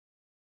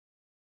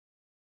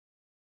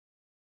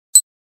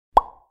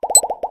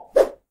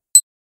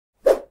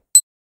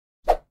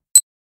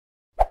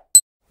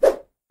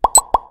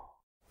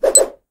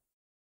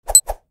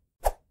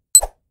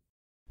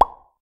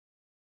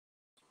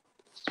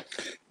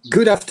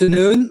Good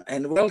afternoon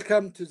and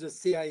welcome to the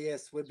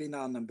CIES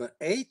webinar number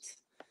 8.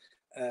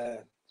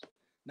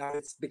 Now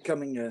it's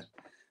becoming a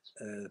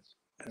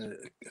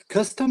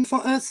custom for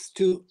us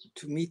to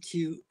meet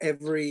you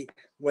every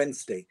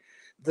Wednesday.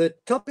 The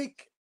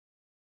topic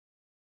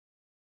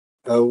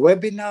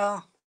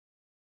webinar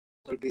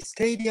will be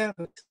Stadia,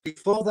 but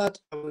before that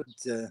I would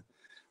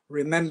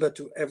remember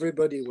to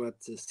everybody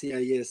what the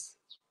CIES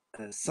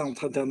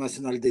Centre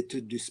International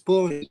d'Études du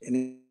Sport,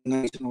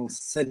 International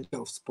Center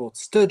of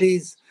Sports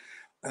Studies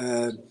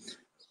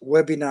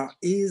webinar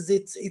is.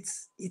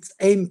 It's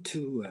aimed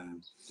to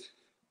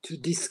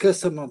discuss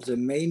some of the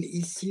main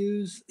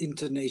issues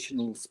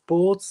international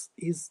sports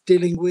is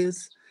dealing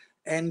with,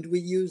 and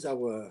we use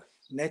our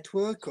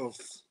network of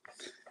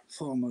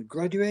former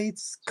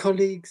graduates,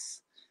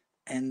 colleagues,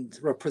 and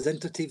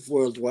representatives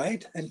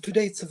worldwide. And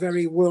today it's a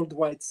very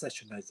worldwide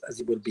session, as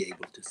you will be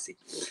able to see.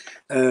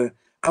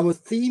 Our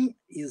theme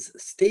is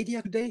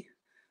Stadia today,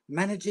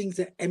 managing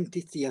the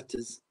empty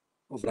theaters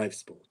of live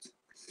sports.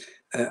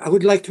 I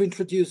would like to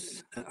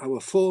introduce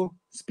our 4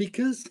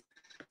 speakers,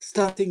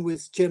 starting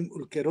with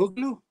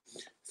Ulkeroglu,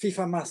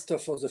 FIFA master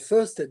for the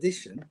first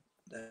edition,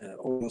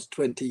 almost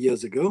 20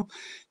 years ago.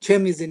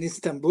 Cem is in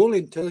Istanbul,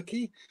 in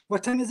Turkey.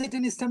 What time is it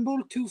in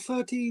Istanbul?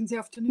 2:30 in the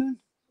afternoon?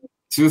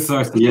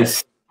 2:30,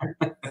 yes.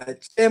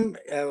 Cem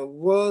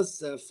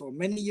was for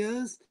many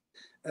years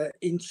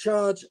in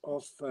charge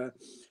of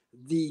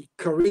the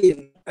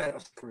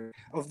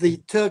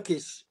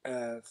Turkish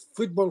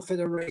Football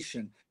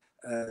Federation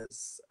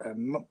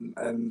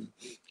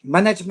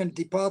management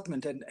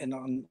department and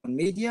on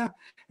media,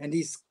 and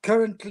he's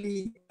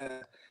currently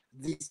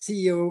the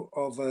CEO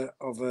of a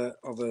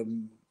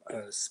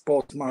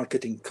sport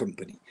marketing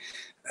company.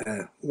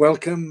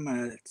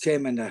 Welcome,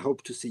 Cem, and I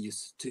hope to see you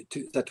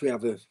that we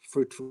have a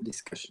fruitful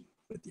discussion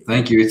with you.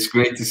 Thank you. It's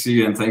great to see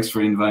you, and thanks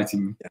for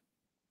inviting me. Yeah.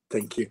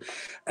 Thank you.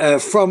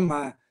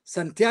 From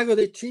Santiago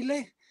de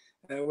Chile,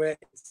 where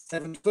it's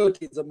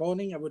 7:30 in the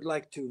morning, I would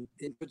like to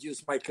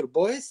introduce Michael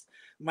Boyce.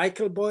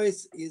 Michael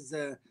Boyce is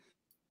a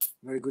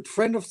very good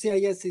friend of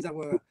CIES. He's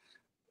our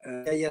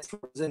CIES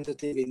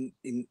representative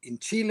in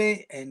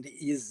Chile, and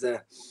is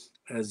the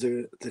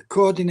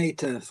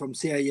coordinator from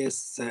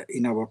CIES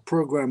in our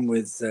program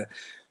with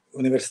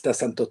Universidad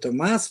Santo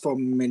Tomás for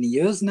many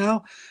years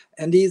now,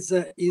 and is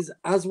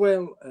as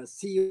well a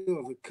CEO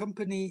of a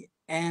company,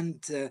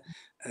 and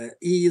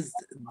is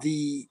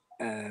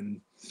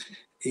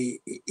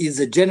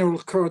a general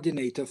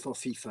coordinator for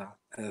FIFA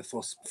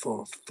for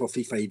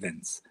FIFA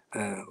events.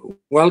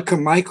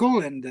 Welcome, Michael,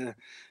 and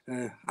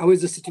how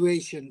is the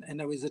situation and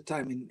how is the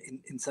time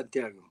in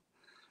Santiago?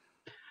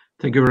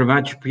 Thank you very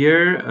much,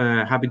 Pierre.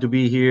 Happy to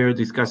be here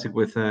discussing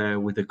with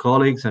the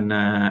colleagues and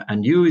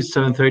you. It's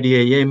 7:30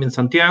 a.m. in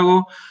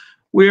Santiago.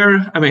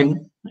 We're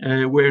in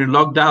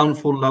lockdown,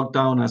 full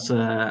lockdown as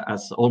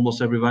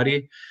almost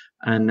everybody,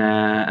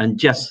 and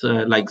just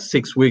like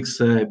 6 weeks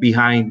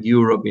behind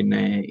Europe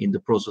in the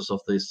process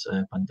of this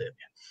pandemic.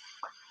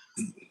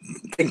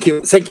 Thank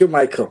you,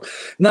 Michael.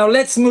 Now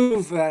let's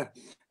move.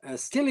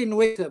 Still in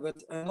winter,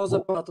 but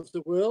another part of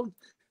the world.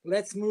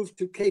 Let's move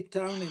to Cape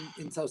Town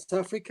in South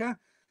Africa.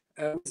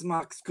 With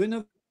Max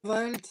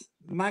Grünewald.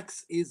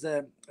 Max is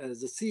the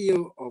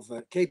CEO of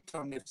Cape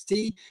Town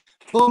FC,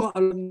 former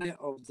alumni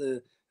of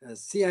the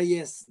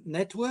CIES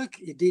network.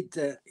 He did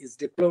his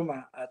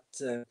diploma at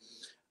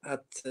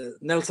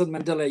Nelson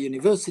Mandela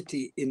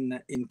University in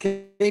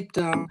Cape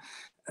Town,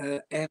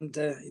 and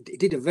he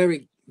did a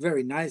very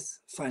nice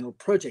final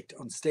project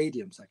on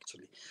stadiums,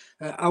 actually.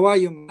 How are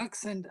you,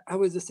 Max, and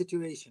how is the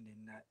situation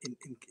in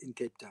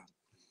Cape Town?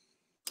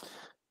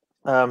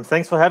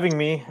 Thanks for having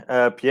me,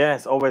 Pierre.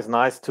 It's always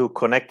nice to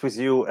connect with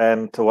you,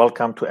 and to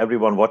welcome to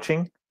everyone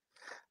watching.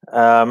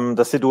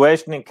 The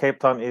situation in Cape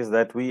Town is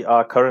that we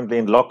are currently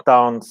in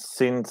lockdown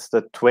since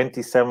the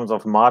 27th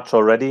of March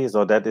already,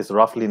 so that is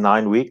roughly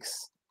 9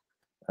 weeks.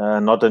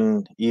 Not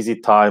an easy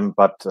time,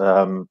 but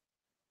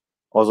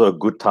also a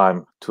good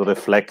time to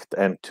reflect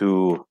and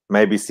to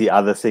maybe see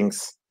other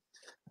things,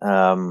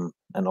 and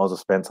also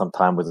spend some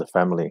time with the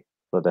family.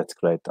 So that's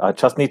great. I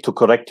just need to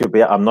correct you,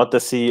 Pierre. I'm not the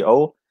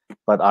CEO,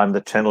 but I'm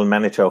the general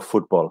manager of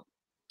football.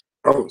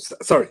 Oh,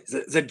 sorry,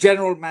 the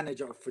general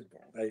manager of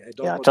football. I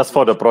don't just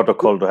for the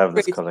protocol to have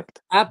this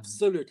correct.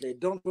 Absolutely, I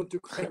don't want to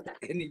create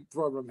any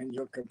problem in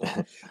your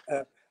company.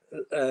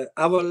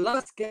 Our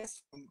last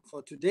guest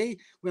for today,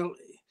 well,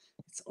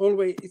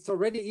 it's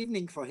already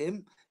evening for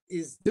him,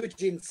 is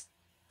Doojin,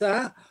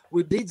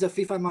 who did the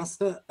FIFA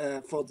master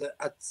at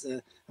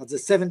the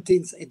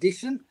 17th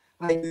edition.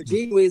 Hi,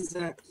 Doojin, who is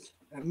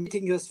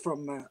meeting us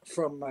from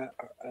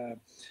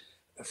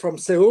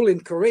Seoul in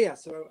Korea.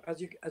 So as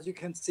you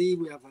can see,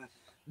 we have a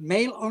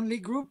male-only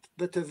group,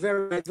 but a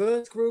very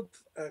diverse group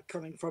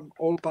coming from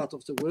all parts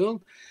of the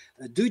world.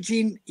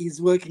 Doojin is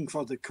working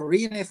for the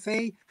Korean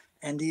FA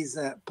and is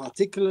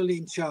particularly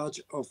in charge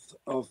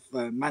of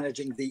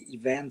managing the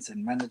events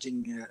and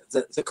managing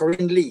the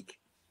Korean League.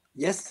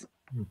 Yes?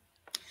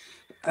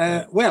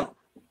 Well,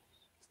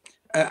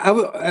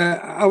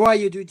 how are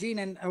you, Doojin,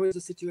 and how is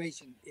the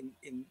situation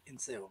in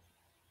Seoul?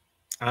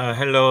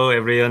 Hello,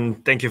 everyone.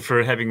 Thank you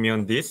for having me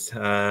on this.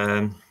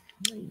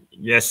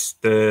 Yes,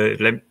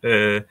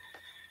 the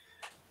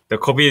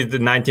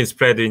COVID-19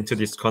 spread into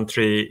this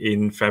country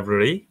in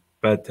February,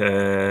 but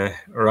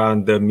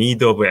around the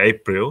mid of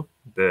April,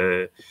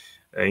 the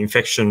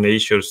infection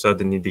ratio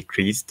suddenly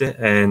decreased,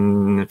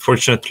 and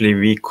fortunately,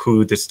 we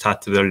could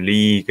start the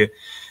league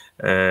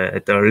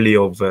at the early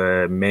of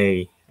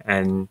May.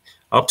 And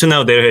up to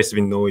now, there has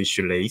been no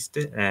issue raised,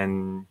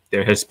 and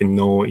there has been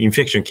no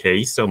infection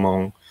case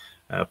among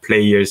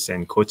players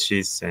and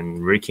coaches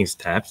and working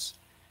staffs.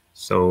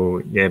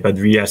 So yeah, but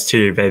we are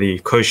still very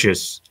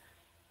cautious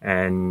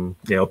and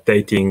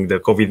updating the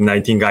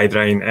COVID-19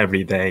 guideline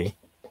every day.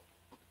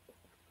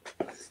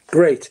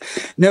 Great.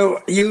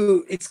 No,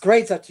 it's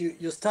great that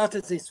you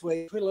started this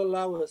way. It will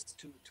allow us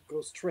to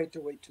go straight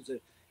away to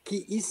the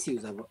key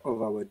issues of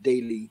our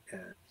daily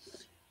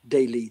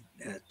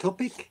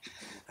topic.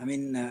 I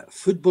mean,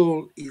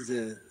 football is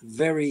a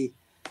very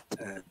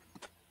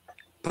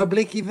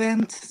public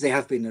event. There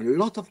have been a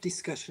lot of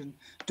discussion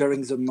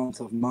during the month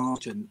of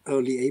March and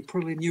early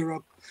April in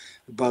Europe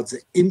about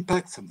the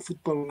impact some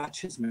football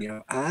matches may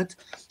have had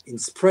in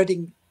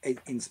spreading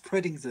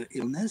the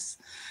illness.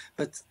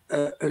 But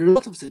a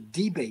lot of the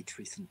debate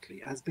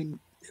recently has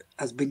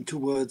been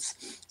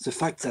towards the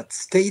fact that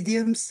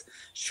stadiums,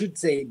 should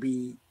they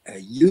be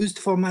used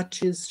for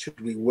matches?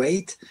 Should we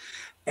wait?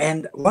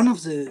 And one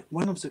of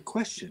the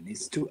questions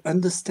is to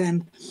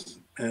understand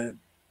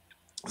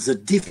the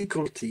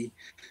difficulty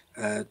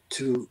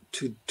to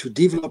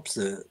develop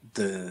the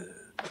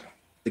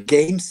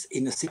games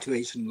in a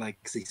situation like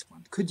this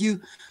one. Could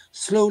you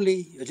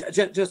slowly,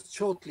 just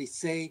shortly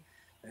say,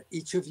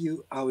 each of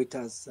you, how it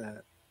has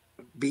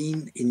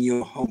been in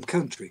your home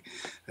country?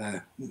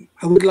 I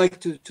would like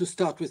to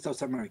start with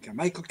South America.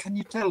 Michael, can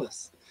you tell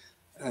us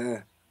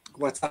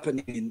what's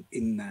happening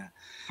in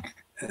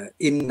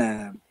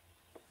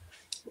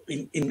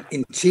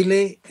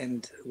Chile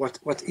and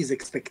what is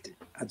expected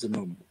at the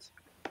moment?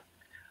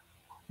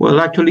 Well,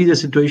 actually, the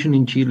situation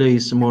in Chile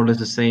is more or less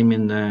the same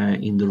in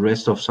the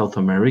rest of South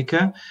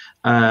America.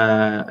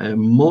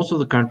 Most of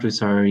the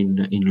countries are in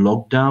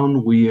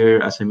lockdown.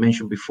 We're, as I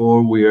mentioned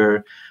before,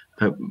 we're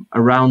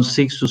around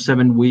 6 to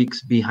 7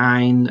 weeks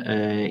behind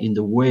in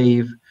the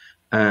wave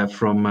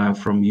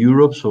from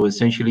Europe. So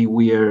essentially,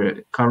 we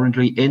are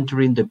currently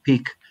entering the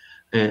peak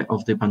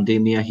of the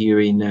pandemic here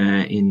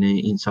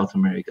in South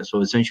America.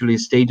 So essentially,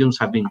 stadiums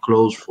have been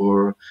closed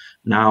for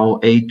now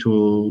 8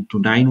 to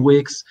 9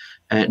 weeks.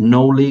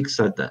 No leagues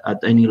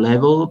at any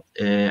level,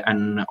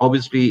 and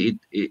obviously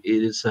it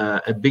is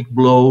a big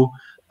blow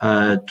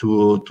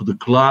to the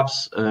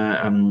clubs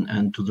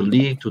and to the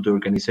league, to the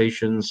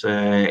organizations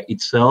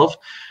itself.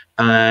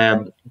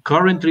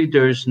 Currently,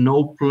 there's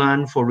no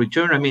plan for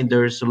return. I mean,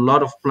 there's a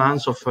lot of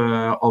plans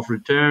of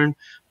return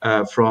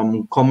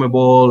from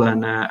CONMEBOL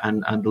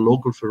and the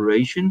local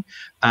federation,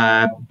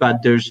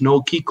 but there's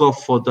no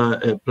kickoff for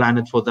the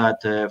planet for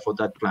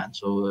that plan.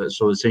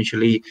 So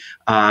essentially,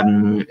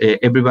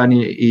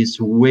 everybody is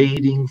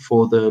waiting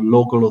for the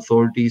local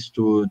authorities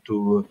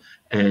to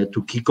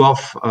kick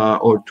off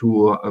or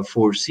to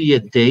foresee a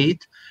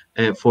date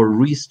for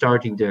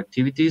restarting the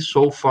activities.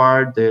 So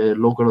far, the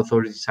local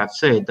authorities have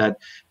said that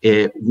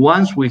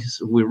once we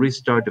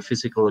restart the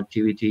physical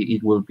activity,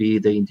 it will be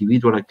the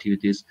individual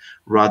activities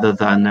rather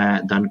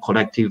than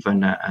collective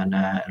and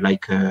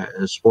like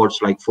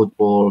sports like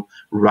football,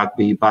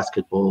 rugby,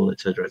 basketball,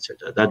 etc.,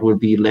 etc. That will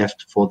be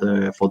left for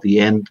the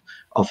end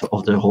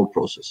of the whole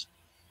process.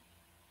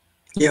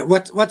 Yeah,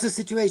 what's the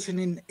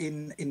situation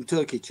in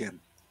Turkey,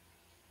 Jim?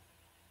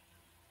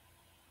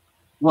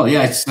 Well,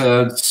 yeah, it's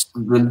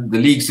the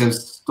leagues have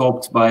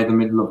stopped by the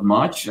middle of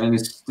March, and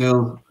it's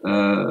still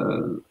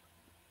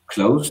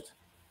closed.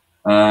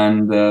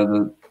 And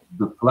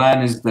the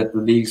plan is that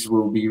the leagues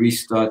will be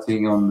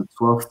restarting on the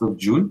 12th of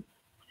June.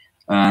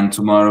 And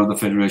tomorrow the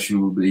federation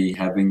will be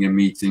having a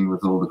meeting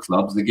with all the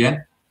clubs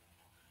again,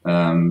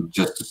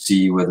 just to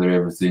see whether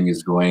everything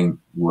is going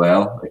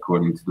well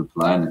according to the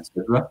plan,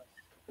 etc.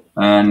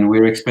 And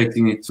we're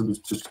expecting it to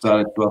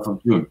start at 12th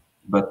of June.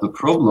 But the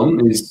problem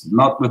is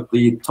not with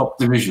the top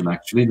division,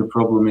 actually. The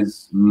problem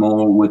is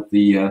more with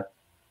the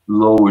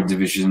lower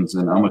divisions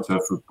in amateur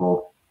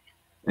football.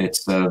 It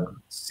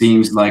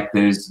seems like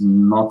there's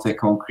not a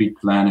concrete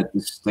plan at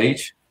this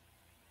stage.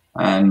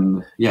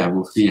 And yeah,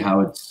 we'll see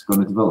how it's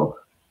going to develop.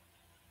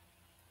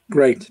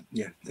 Great.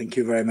 Yeah, thank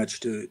you very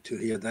much to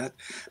hear that.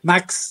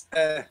 Max,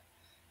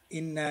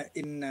 in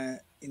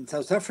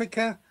South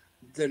Africa,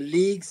 the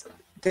leagues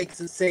take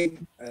the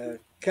same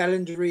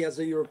calendar as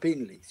the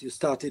European leagues. You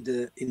started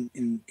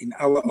in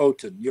our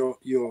autumn,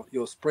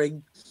 your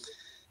spring.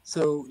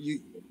 So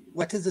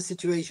what is the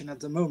situation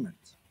at the moment?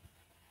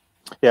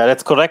 Yeah,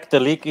 that's correct. The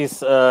league is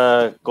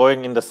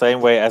going in the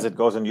same way as it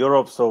goes in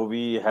Europe. So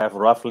we have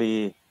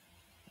roughly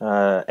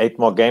 8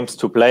 more games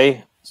to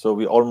play. So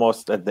we're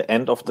almost at the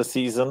end of the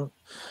season.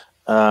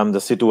 The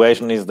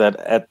situation is that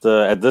at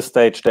this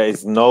stage there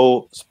is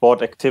no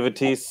sport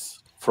activities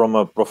from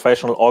a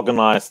professional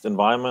organized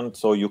environment.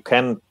 So you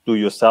can do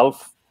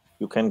yourself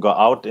You can go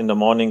out in the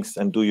mornings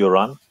and do your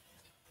run,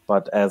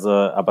 but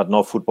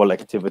no football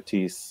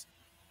activities.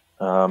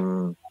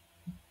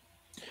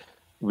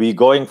 We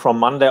going from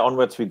Monday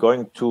onwards. We're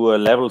going to a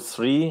level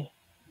 3,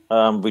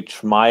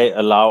 which might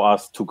allow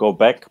us to go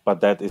back, but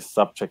that is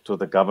subject to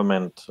the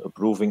government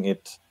approving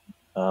it.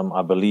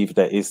 I believe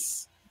there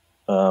is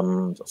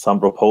some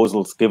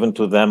proposals given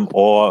to them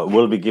or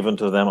will be given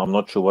to them. I'm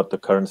not sure what the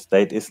current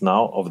state is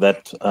now of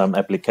that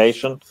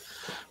application,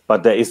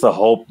 but there is a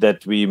hope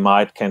that we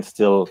can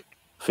still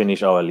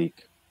finish our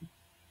league.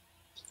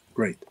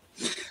 Great.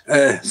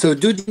 So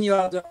Doojin, you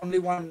are the only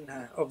one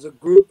of the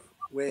group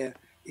where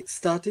it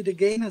started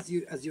again, as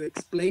you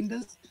explained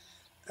us.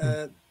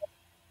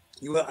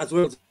 You were as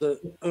well the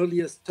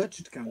earliest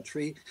touched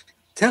country.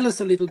 Tell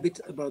us a little bit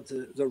about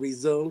the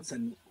results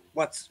and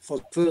what's for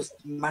first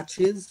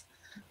matches,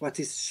 what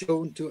is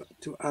shown to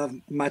have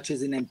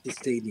matches in empty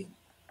stadium.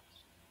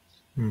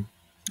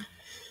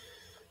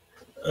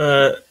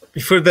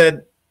 Before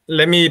that,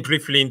 let me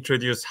briefly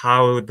introduce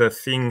how the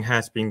thing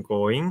has been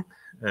going.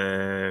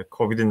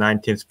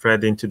 COVID-19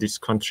 spread into this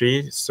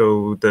country,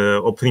 so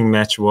the opening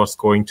match was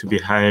going to be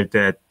held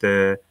at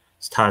the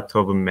start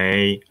of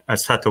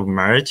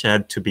March,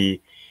 had to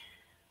be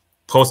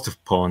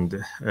postponed.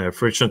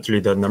 Fortunately,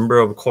 the number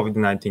of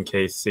COVID-19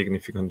 cases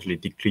significantly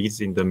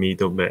decreased in the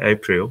middle of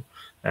April,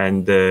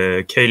 and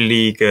the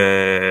K-League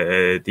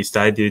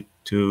decided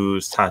to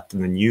start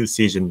the new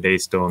season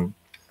based on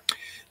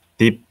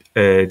deep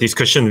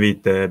discussion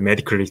with the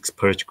medical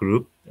expert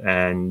group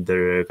and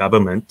the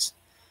government.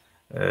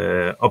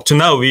 Up to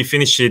now, we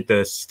finished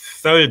the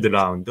third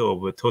round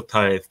of a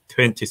total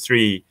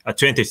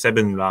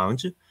 27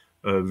 rounds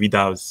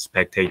without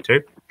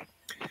spectator.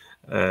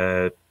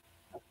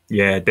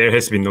 Yeah, there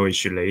has been no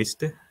issue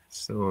raised.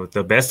 So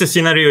the best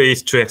scenario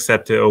is to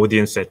accept the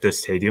audience at the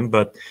stadium,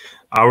 but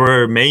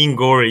our main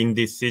goal in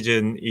this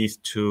season is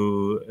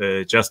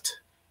to just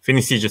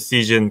finish the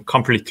season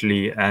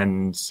completely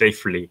and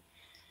safely.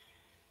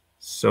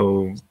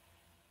 So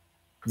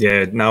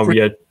yeah, now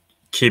we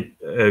keep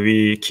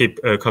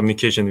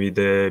communication with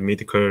the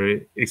medical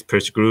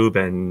experts group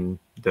and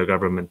the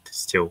government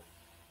still.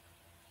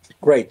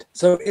 Great.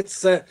 So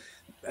it's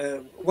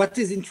what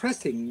is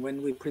interesting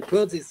when we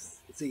prepared this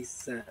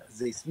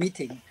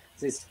meeting,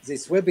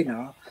 this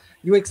webinar,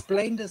 you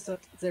explained us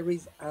that there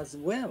is as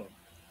well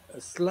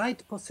a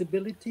slight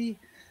possibility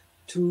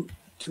to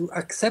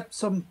accept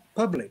some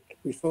public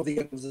before the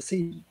end of the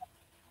season.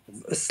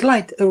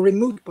 A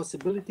remote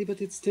possibility, but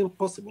it's still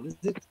possible.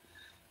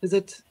 Is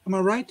it? Am I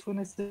right when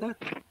I say that?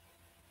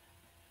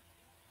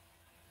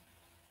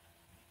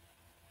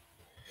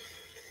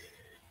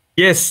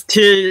 Yes,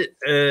 still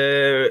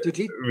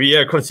we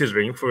are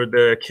considering for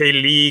the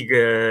K-League.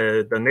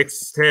 The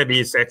next step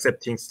is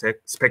accepting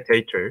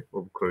spectator,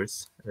 of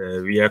course.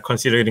 We are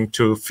considering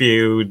to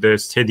fill the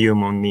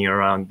stadium only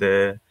around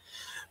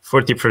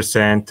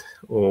 40%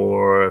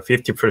 or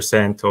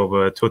 50%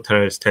 of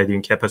total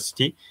stadium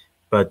capacity.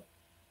 But,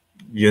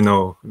 you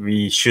know,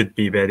 we should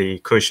be very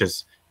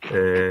cautious.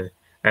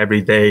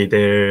 Every day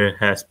there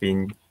has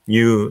been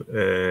new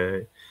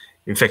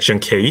infection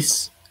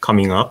case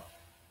coming up.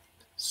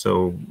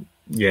 So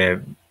yeah,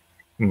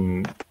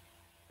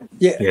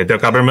 the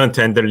government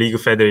and the league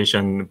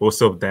federation,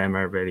 both of them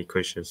are very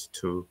cautious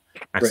to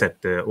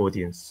accept the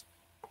audience.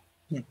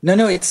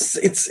 No,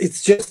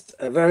 it's just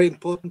very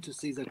important to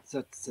see that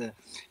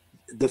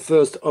the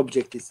first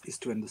object is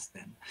to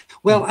understand.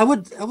 Well, I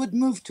would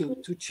move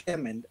to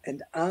chairman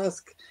and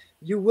ask,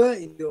 you were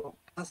in your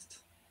past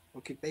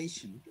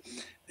occupation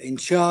in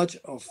charge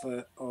of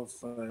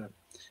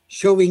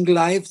showing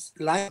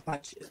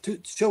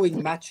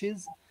showing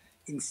matches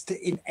in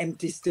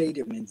empty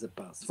stadium in the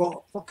past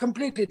for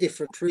completely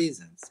different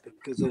reasons,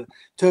 because the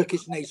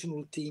Turkish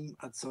national team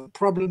had some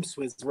problems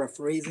with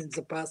referees in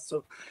the past,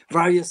 so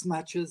various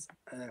matches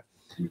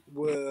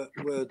were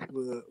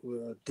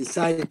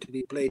decided to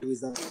be played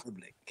without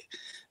public.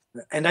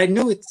 And I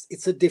know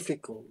it's a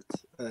difficult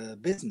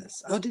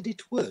business. How did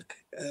it work?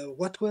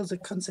 What were the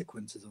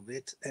consequences of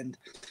it, and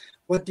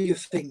what do you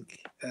think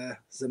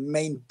the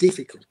main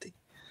difficulty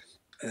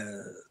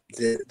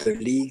the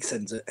leagues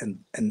and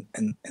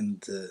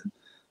the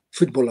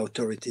football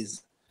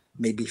authorities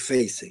may be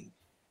facing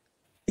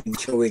in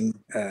showing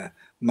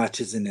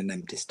matches in an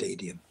empty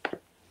stadium?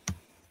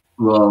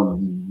 Well,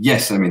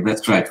 yes, I mean,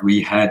 that's right.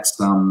 We had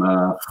some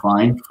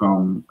fine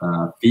from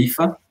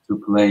FIFA to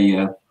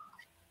play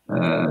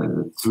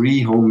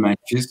 3 home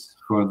matches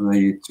for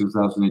the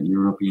 2008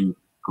 European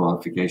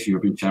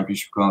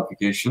Championship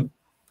qualification,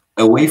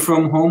 away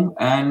from home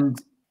and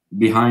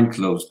behind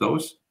closed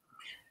doors.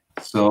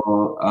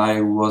 So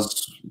I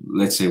was,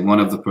 let's say, one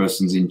of the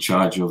persons in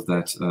charge of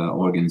that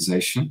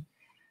organization.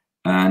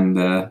 And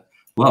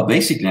well,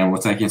 basically,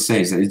 what I can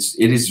say is that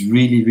it is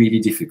really, really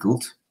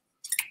difficult,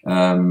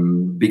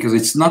 because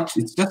it's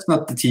just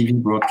not the TV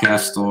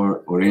broadcast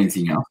or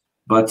anything else,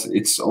 but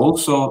it's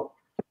also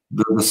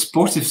the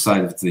sportive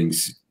side of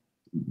things,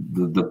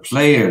 the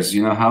players,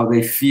 you know, how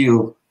they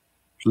feel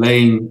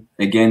playing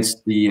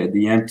against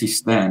the empty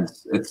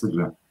stands,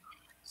 etc.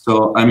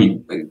 So, I mean,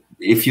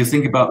 if you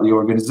think about the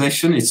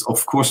organization, it's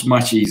of course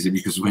much easier,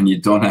 because when you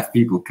don't have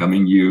people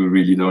coming, you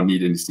really don't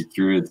need any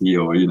security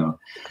or, you know,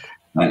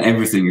 and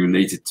everything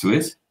related to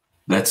it.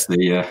 That's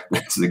the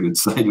good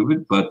side of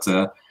it. But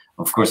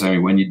of course, I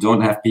mean, when you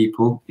don't have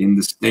people in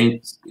the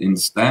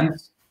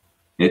stands,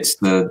 it's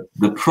the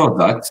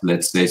product.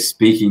 Let's say,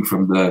 speaking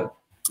from the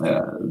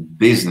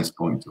business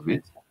point of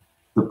it,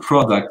 the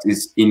product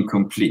is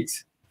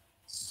incomplete.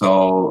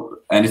 So,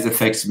 and it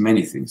affects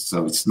many things.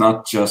 So it's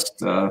not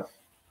just.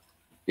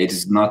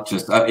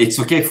 It's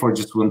okay for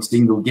just one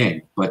single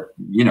game, but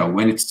you know,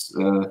 when it's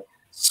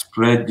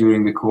spread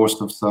during the course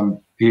of some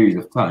period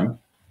of time,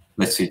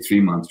 let's say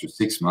 3 months or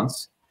 6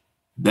 months,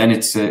 then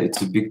it's a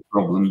big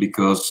problem,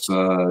 because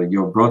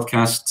your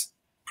broadcast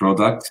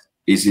product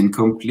is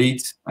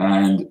incomplete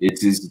and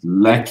it is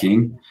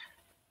lacking.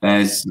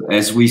 As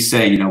we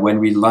say, you know, when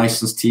we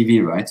license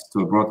TV rights to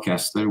a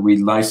broadcaster, we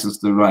license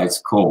the rights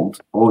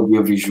called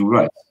audiovisual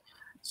rights.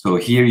 So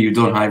here you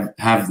don't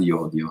have the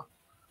audio.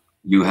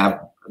 You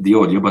have the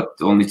audio, but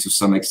only to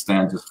some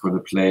extent, just for the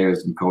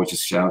players and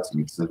coaches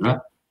shouting,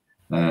 etc.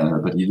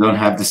 But you don't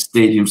have the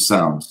stadium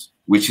sounds,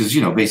 which is,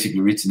 you know,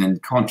 basically written in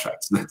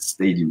contracts, that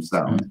stadium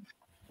sound.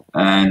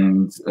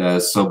 And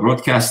so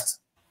broadcast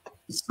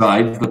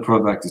side, the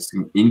product is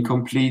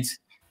incomplete.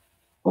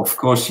 Of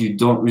course, you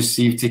don't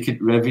receive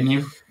ticket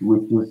revenue,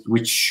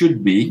 which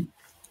should be,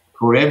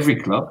 for every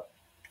club,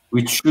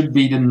 which should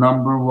be the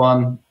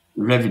 #1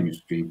 revenue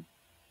stream.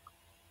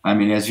 I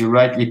mean, as you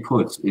rightly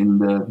put in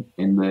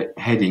the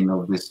heading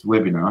of this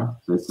webinar,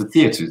 so it's the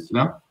theaters, you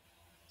know?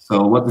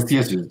 So what the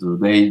theaters do,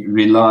 they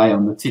rely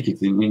on the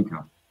ticketing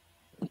income.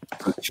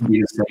 So it should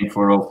be the same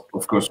for,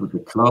 of course, with the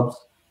clubs.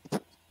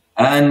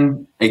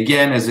 And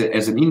again, as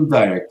an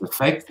indirect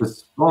effect, the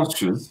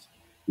sponsors'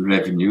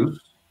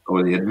 revenues,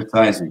 or the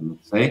advertising,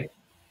 let's say,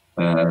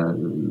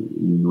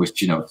 in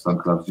which, you know, some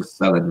clubs just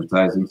sell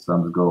advertising,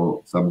 some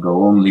go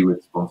only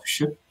with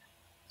sponsorship.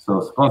 So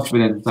sponsorship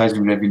and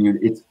advertising revenue,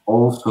 it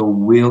also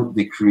will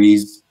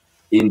decrease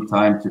in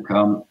time to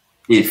come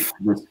if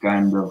this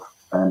kind of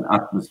an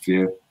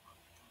atmosphere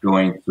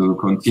going to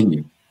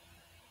continue.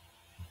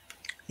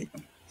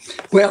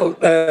 Well,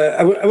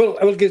 I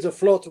will give the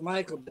floor to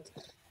Michael, but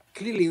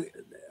clearly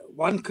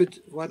one could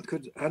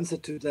answer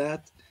to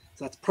that.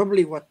 That's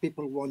probably what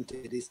people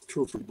wanted, is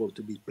true football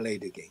to be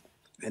played again,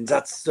 and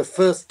that's the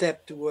first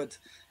step towards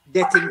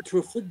getting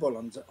true football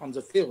on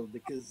the field,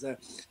 because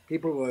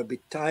people were a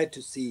bit tired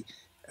to see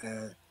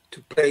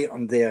to play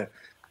on their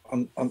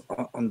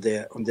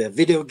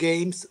video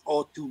games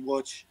or to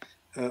watch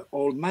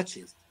old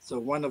matches. So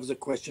one of the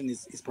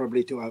questions is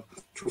probably to have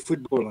true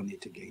football on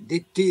it again.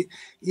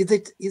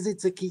 Is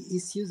it a key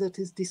issue that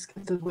is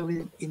discussed as well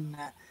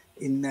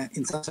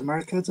in South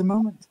America at the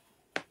moment?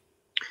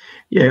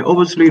 Yeah,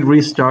 obviously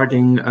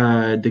restarting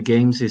the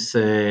games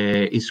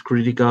is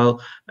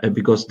critical,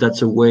 because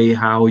that's a way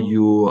how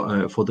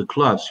you, for the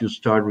clubs, you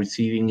start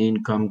receiving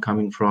income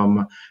coming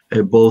from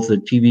both the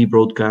TV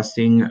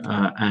broadcasting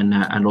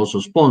and also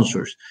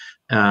sponsors.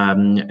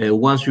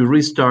 Once you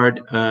restart,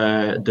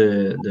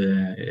 the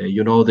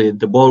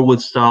ball will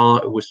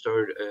start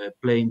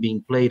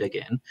being played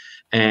again,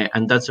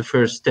 and that's the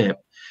first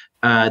step.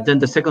 Then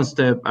the second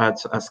step,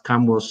 as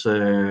Cam was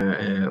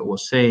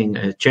saying,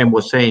 Chem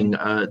was saying,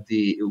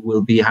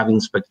 we'll be having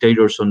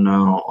spectators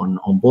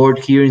on board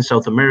here in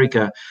South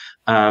America.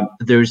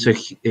 There is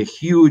a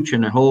huge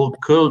and a whole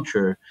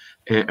culture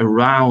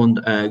around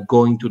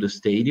going to the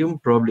stadium.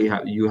 Probably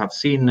you have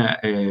seen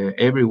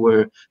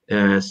everywhere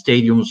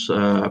stadiums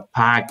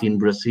packed in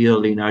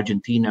Brazil, in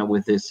Argentina,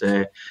 with this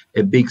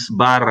big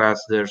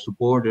barras, their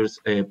supporters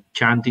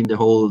chanting the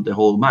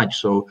whole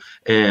match. So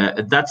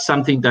that's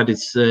something that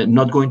is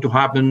not going to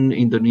happen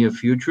in the near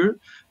future.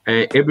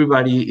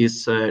 Everybody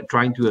is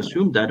trying to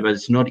assume that, but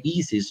it's not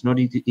easy. It's not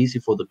easy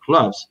for the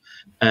clubs.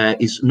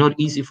 It's not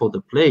easy for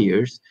the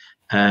players.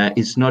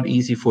 It's not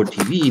easy for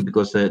TV,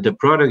 because the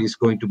product is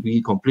going to be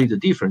completely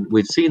different.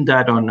 We've seen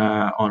that on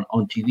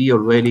TV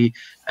already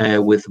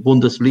with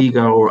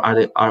Bundesliga or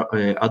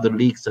other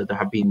leagues that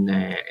have been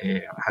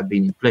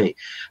in play.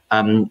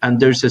 And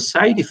there's a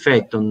side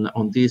effect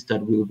on this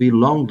that will be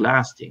long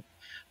lasting.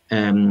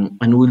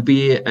 And will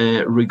be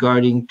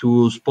regarding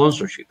to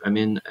sponsorship. I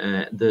mean,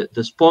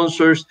 the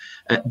sponsors,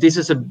 this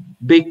is a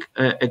big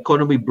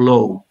economy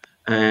blow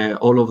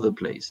all over the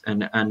place,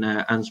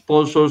 and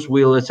sponsors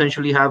will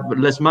essentially have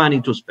less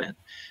money to spend,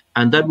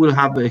 and that will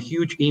have a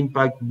huge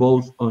impact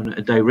both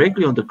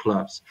directly on the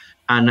clubs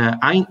and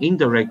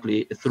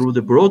indirectly through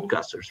the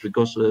broadcasters,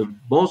 because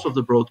most of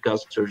the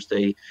broadcasters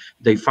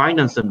they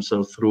finance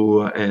themselves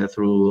through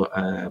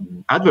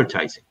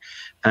advertising,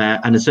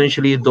 and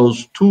essentially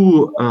those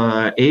two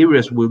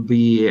areas will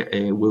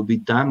be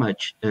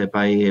damaged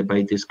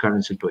by this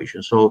current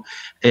situation. So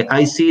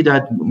I see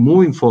that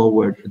moving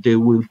forward there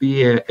will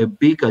be a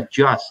big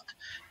adjust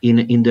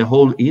in the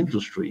whole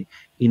industry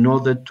in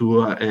order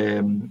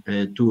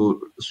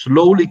to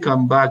slowly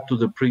come back to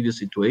the previous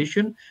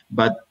situation,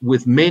 but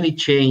with many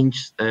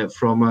changes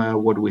from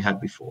what we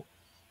had before.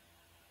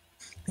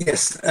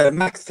 Yes,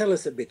 Max, tell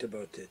us a bit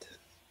about it.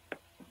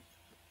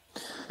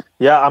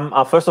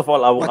 Yeah, first of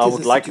all, I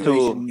would like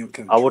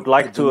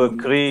to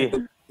agree.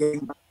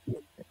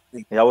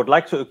 Yeah, I would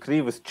like to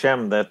agree with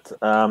Cem that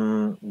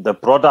the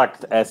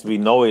product as we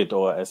know it,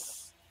 or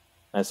as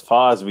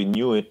far as we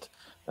knew it,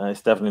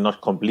 is definitely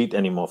not complete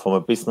anymore from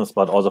a business,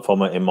 but also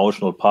from an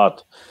emotional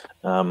part.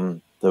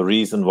 The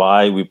reason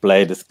why we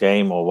play this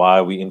game or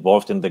why we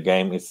involved in the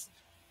game is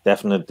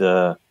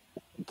definitely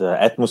the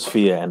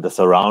atmosphere and the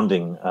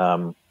surrounding.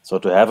 So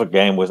to have a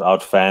game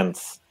without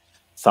fans,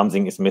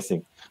 something is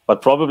missing.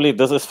 But probably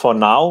this is for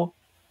now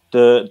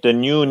the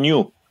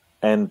new.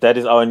 And that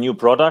is our new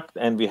product,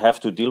 and we have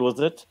to deal with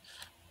it.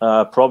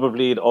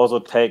 Probably it also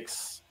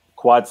takes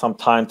quite some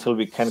time till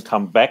we can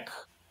come back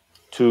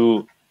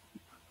to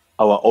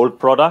our old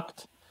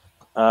product.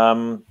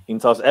 In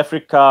South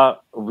Africa,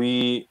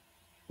 we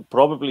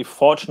probably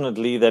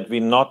fortunately that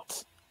we're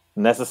not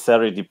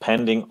necessarily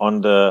depending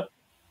on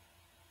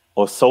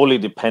or solely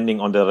depending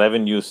on the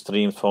revenue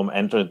streams from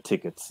entrant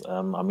tickets.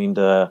 I mean,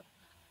 the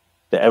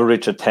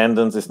average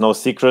attendance is no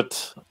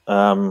secret.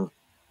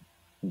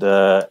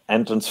 The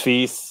entrance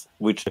fees,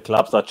 which the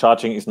clubs are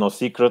charging, is no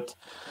secret.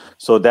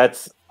 So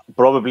that's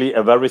probably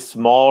a very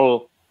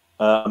small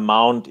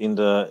amount in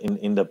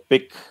the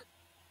big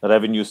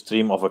revenue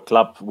stream of a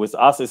club. With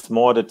us, it's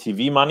more the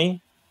TV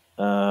money,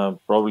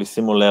 probably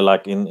similar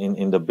like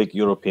in the big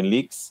European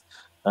leagues.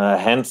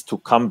 Hence, to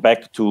come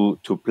back to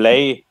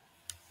play,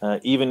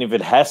 even if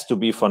it has to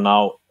be for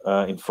now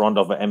in front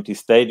of an empty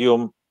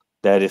stadium,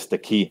 that is the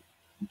key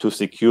to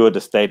secure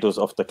the status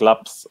of the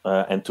clubs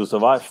and to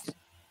survive.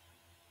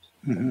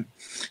 Mm-hmm.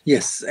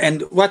 Yes,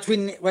 and what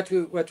we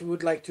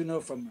would like to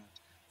know from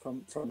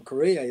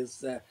Korea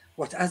is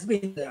what has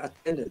been the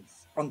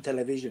attendance on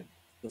television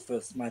the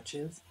first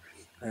matches.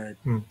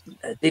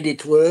 Did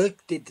it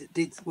work?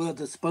 Were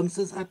the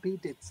sponsors happy?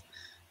 Did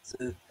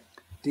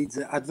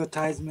the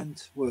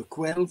advertisement work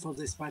well for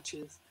these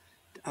matches?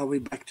 Are we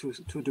back to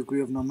a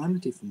degree of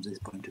normality from this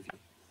point of view?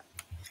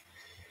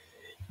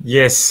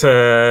 Yes,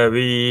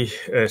 we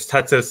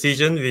start the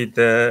season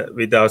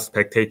with our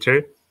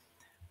spectator.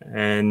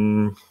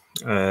 And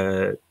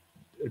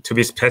to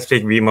be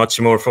specific, we much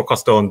more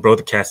focused on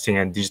broadcasting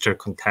and digital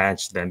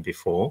content than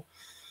before.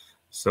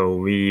 So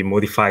we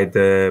modified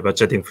the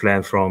budgeting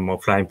plan from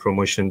offline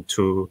promotion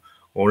to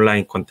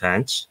online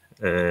content.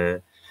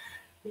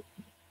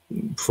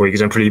 For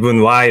example,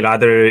 even while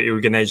other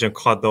organizations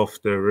cut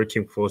off the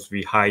working force,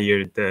 we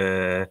hired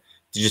the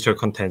digital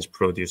content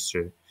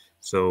producer.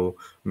 So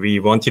we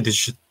wanted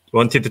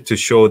to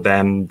show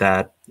them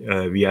that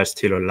we are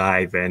still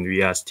alive and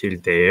we are still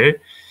there.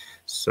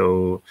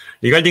 So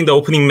regarding the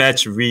opening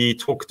match, we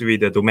talked with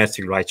the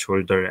domestic rights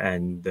holder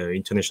and the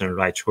international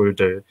rights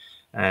holder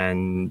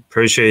and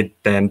persuade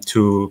them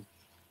to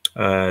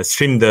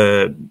stream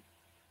the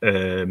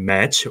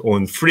match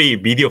on free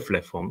video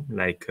platform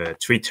like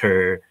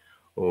Twitter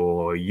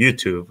or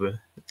YouTube.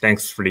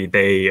 Thankfully,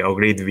 they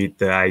agreed with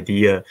the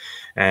idea,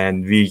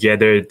 and we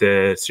gathered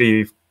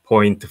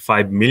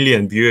 3.5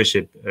 million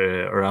viewership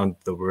around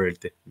the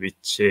world,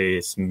 which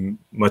is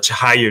much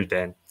higher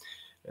than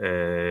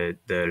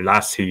the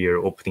last year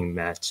opening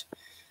match.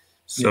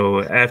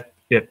 So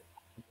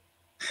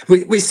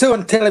we saw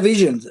on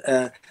television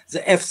the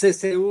FC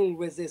Seoul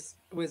with this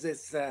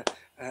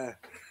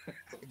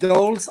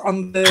dolls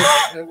on the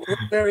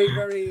very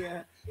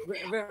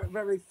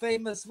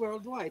famous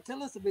worldwide.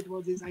 Tell us a bit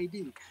about this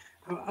idea.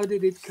 How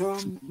did it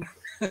come?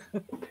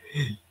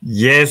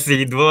 Yes,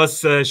 it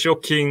was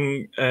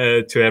shocking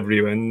to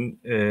everyone,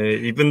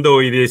 even though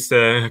it is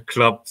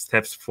club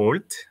staff's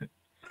fault.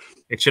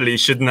 Actually, it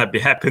should not be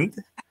happened.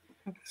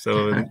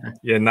 So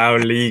now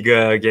league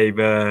gave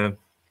a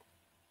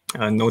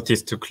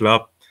notice to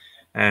club,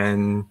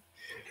 and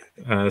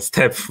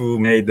staff who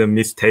made the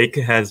mistake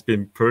has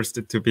been forced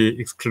to be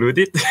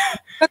excluded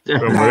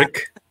from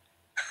work.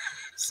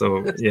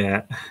 So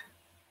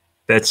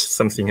that's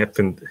something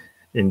happened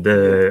in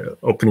the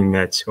opening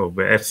match of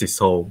FC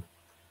Seoul.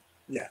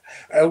 Yeah,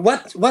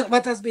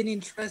 what has been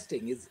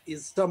interesting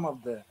is some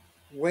of the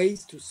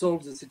ways to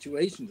solve the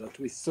situation that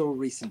we saw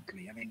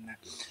recently. I mean,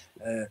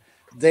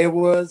 there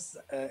was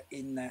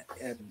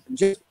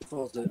just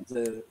before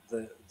the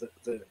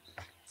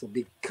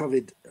big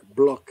COVID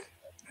block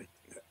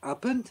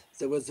happened,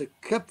 there was a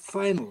cup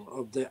final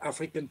of the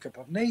African Cup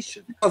of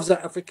Nations, of the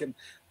African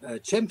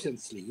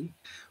Champions League,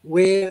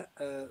 where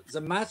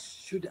the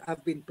match should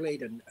have been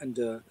played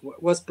under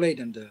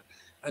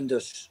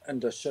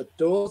shut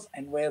doors,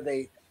 and where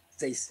they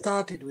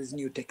started with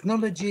new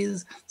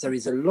technologies. There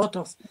is a lot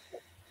of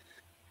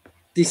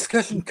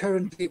discussion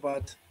currently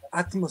about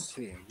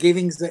atmosphere,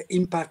 giving the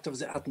impact of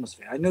the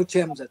atmosphere. I know,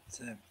 Cem, that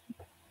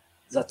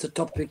that's a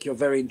topic you're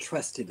very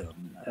interested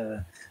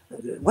in.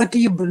 What do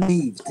you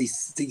believe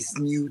this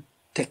new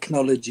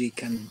technology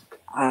can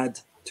add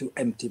to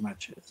empty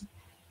matches?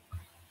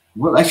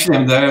 Well,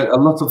 actually, there are a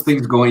lot of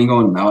things going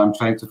on now. I'm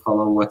trying to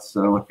follow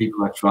what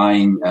people are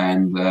trying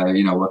and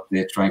what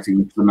they're trying to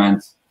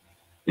implement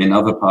in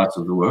other parts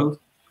of the world.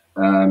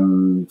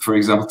 For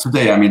example,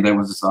 today, I mean, there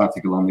was this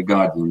article on The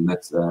Guardian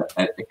that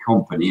a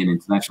company, an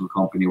international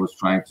company, was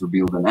trying to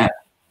build an app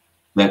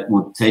that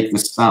would take the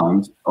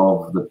sound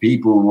of the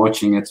people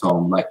watching at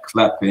home, like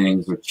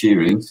clappings or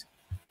cheerings,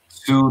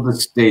 to the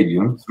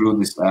stadium through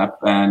this app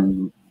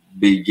and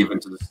be given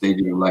to the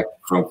stadium like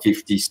from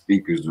 50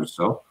 speakers or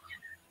so.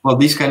 Well,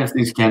 these kind of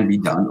things can be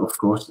done, of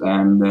course,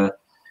 and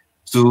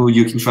so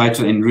you can try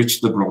to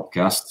enrich the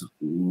broadcast,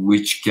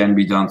 which can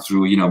be done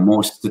through, you know,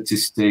 more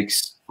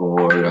statistics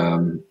or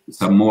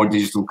some more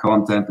digital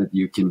content that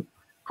you can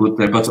put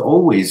there. But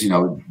always, you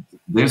know,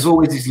 there's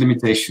always these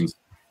limitations,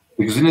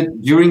 because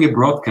during a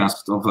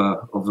broadcast of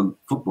a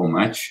football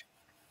match,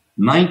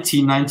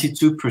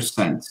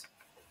 92%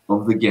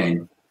 of the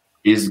game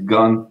is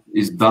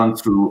done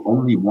through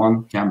only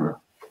one camera.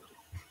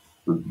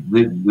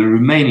 The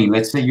remaining,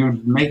 let's say you're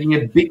making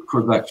a big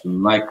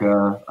production, like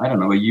I don't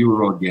know, a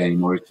Euro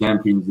game or a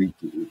Champions League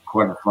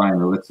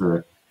quarterfinal, let's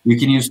say, you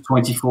can use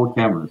 24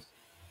 cameras.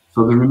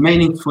 So the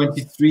remaining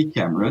 23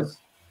 cameras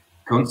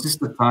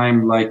consist of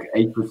time like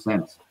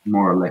 8%,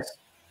 more or less,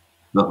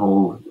 the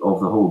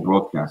whole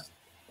broadcast.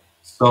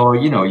 So,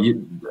 you know,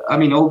 I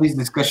mean, all these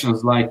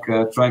discussions like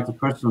trying to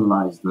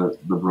personalize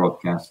the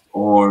broadcast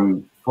or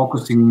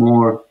focusing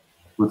more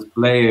with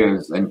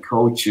players and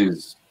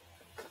coaches,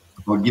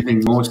 or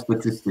giving more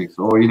statistics,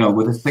 or, you know,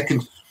 with a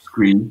second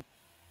screen,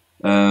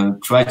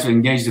 try to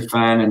engage the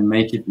fan and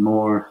make it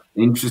more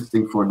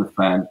interesting for the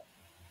fan.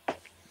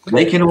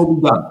 They can all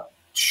be done,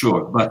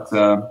 sure, but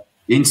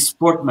in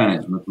sport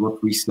management,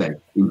 what we say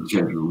in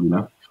general, you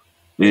know,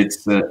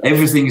 it's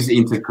everything is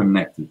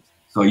interconnected.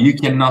 So you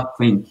cannot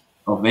think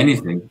of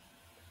anything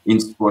in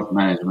sport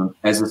management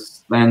as a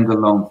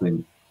standalone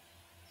thing.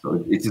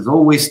 So it is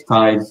always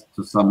tied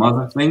to some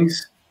other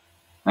things.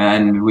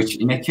 And which,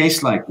 in a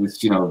case like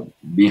this, you know,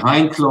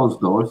 behind closed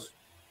doors,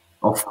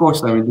 of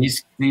course, I mean,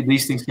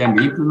 these things can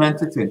be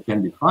implemented and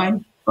can be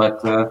fine,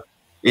 but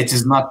it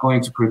is not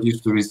going to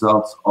produce the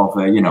results of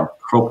a, you know,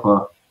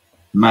 proper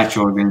match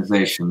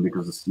organization,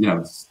 because, you know,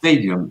 the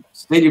stadium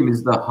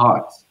is the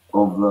heart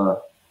of the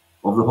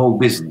whole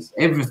business.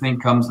 Everything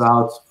comes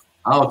out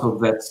of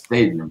that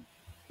stadium: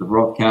 the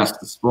broadcast,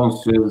 the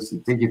sponsors, the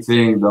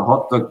ticketing, the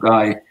hot dog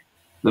guy,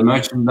 the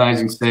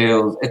merchandising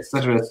sales,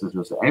 etc.,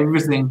 etc. So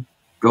everything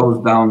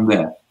goes down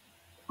there.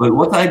 But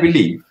what I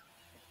believe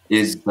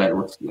is that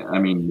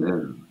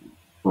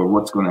for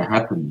what's going to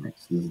happen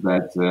next is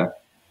that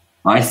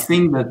I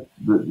think that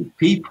the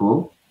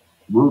people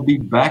will be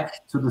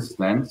back to the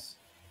stands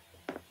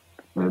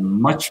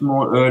much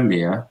more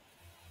earlier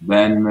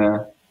than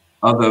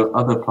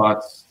other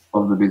parts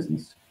of the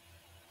business.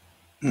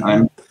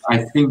 Mm-hmm. I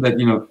think that,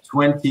 you know,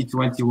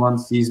 2021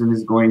 season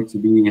is going to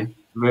be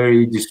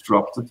very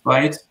disrupted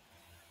by it.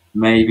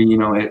 Maybe, you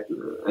know,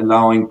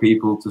 allowing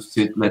people to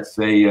sit, let's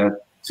say,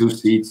 2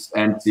 seats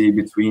empty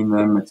between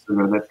them,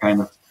 etc. That kind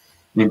of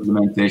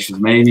implementations.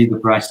 Maybe the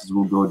prices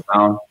will go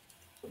down,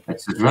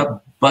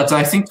 etc. But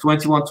I think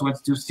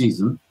 21-22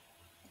 season,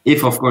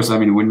 if, of course, I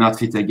mean, we're not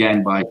hit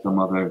again by some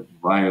other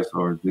virus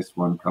or this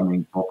one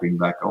popping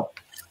back up,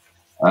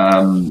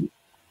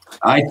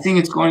 I think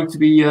it's going to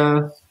be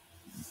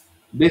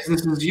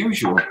business as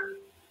usual.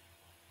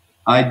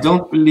 I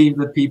don't believe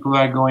that people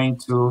are going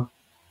to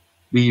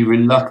be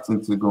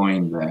reluctant to go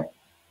in there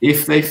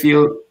if they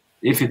feel,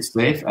 if it's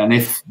safe, and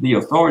if the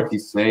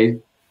authorities say,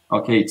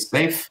 okay, it's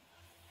safe,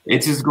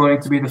 it is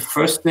going to be the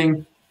first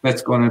thing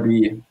that's going to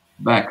be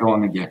back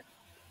on again.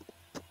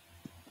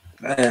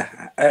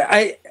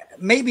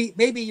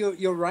 Maybe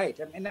you're right.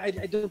 I mean,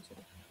 I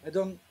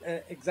don't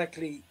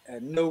exactly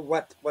know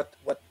what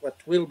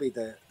will be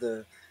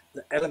the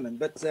element,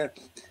 but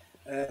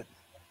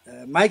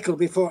Michael,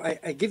 before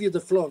I give you the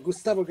floor,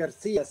 Gustavo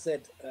Garcia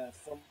said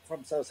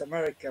from South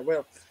America.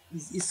 Well,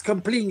 he's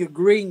completely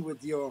agreeing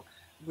with your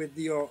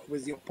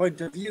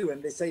point of view,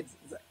 and they say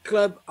the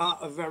club are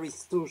a very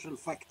social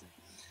factor,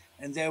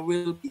 and there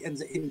will be, and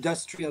the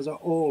industry as a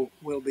whole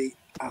will be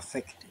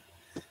affected.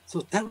 So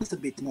tell us a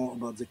bit more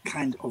about the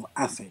kind of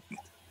effect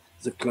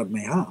the club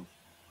may have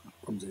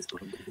from this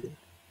point of view.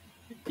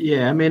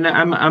 Yeah, I mean,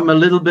 I'm a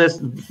little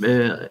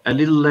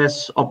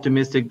less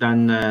optimistic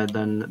than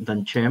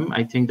Cem.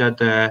 I think that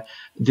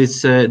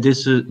this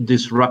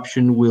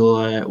disruption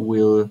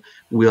will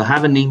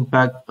have an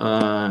impact,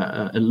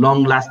 a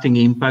long-lasting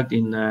impact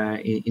in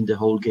the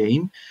whole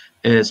game,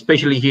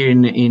 especially here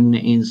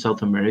in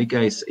South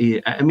America.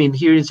 I mean,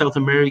 here in South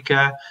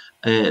America,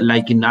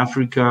 like in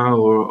Africa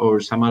or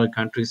some other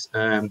countries,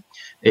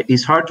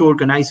 it's hard to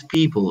organize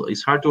people.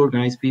 It's hard to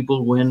organize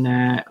people when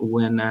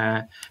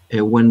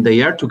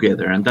they are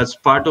together, and that's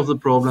part of the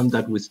problem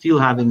that we still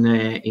have in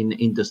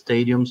the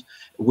stadiums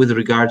with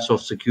regards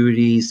of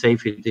security,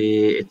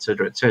 safety,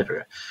 etc.,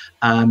 etc.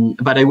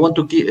 But I want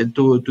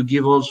to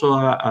give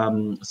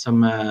also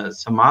some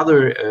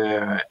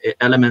other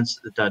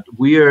elements that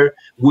we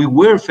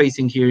were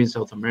facing here in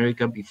South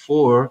America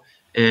before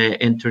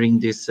entering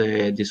this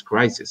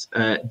crisis.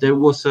 There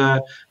were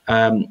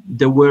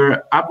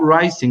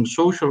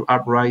social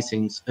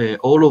uprisings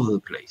all over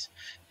the place.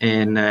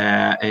 and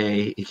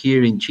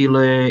here in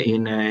Chile,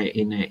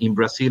 in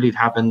Brazil, it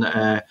happened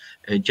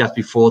just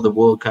before the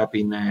World Cup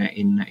in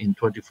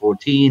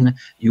 2014.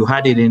 You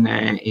had it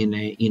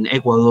in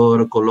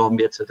Ecuador,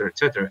 Colombia, etc.,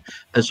 etc.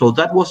 So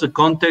that was a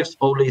context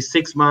only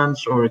 6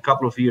 months or a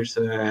couple of years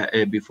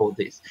before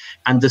this,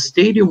 and the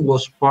stadium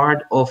was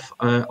part of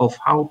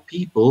how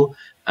people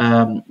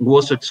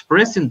was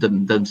expressing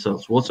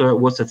themselves. Was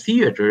a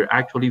theater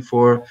actually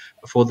for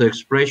the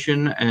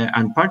expression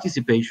and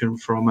participation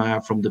from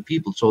the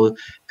people. So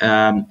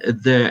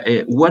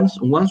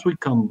once we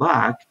come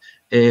back,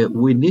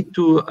 we need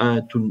to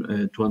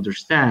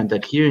understand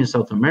that here in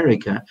South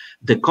America,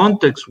 the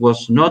context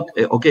was not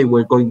okay.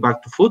 We're going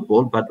back to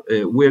football, but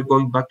we're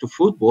going back to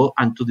football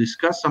and to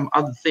discuss some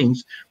other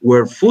things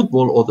where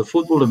football or the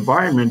football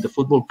environment, the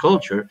football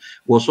culture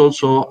was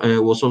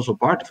also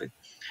part of it.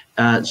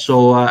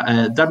 So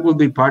that will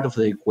be part of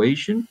the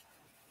equation.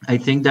 I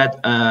think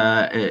that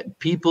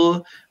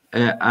people,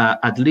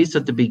 at least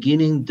at the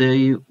beginning,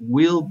 they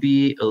will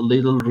be a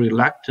little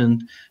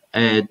reluctant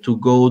to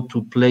go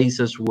to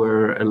places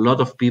where a lot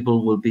of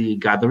people will be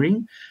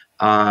gathering.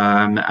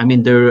 I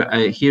mean,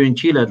 there here in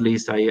Chile, at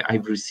least,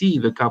 I've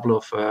received a couple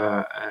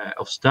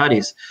of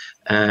studies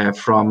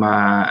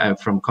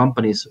from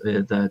companies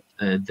that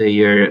they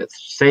are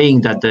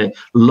saying that the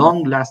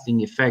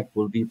long-lasting effect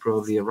will be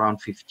probably around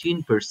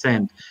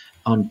 15%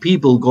 on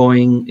people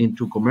going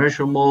into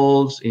commercial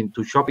malls,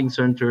 into shopping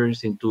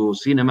centers, into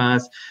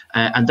cinemas,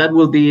 and that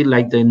will be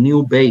like the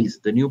new base.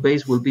 The new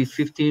base will be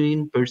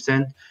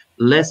 15%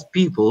 less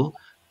people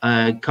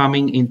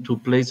coming into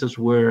places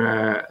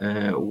where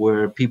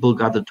people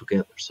gather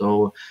together.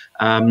 So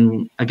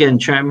again,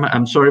 Chem,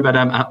 I'm sorry, but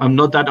I'm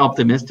not that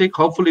optimistic.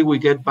 Hopefully, we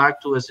get back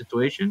to a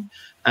situation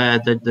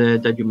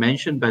that you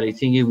mentioned, but I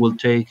think it will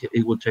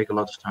take a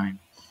lot of time.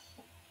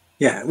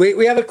 Yeah,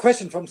 we have a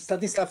question from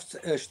Stanislav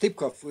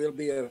Stipkov, who will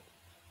be a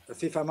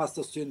FIFA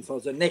Master student for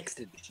the next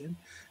edition,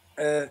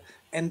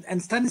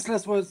 and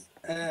Stanislav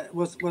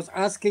was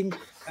asking,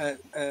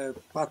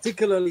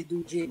 particularly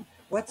Doojin,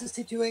 what's the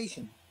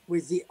situation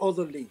with the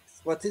other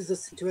leagues? What is the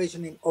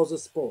situation in other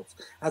sports?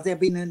 Has there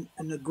been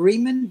an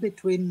agreement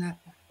between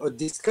or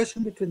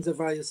discussion between the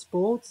various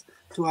sports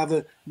to have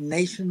a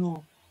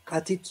national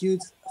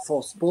attitude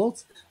for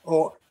sports,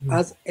 or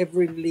has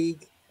every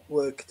league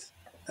worked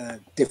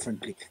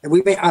differently? And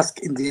we may ask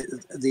in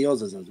the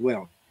others as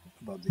well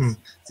about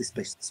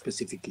this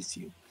specific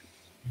issue.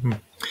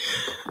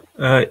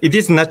 It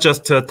is not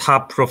just a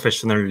top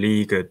professional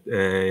league,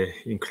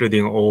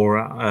 including all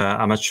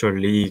amateur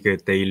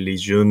league. They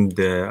resumed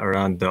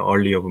around the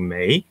early of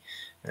May,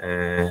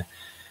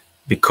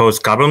 because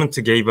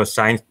government gave a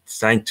sign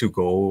to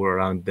go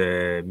around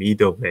the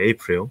mid of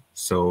April.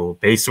 So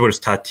baseball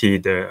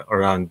started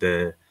around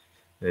the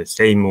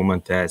same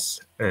moment as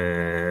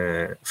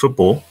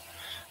football.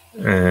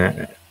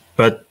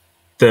 But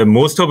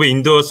most of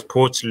indoor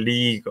sports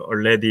league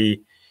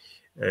already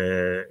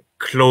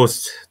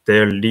closed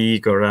their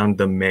league around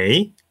the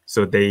May.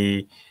 So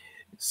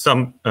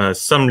some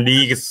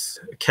leagues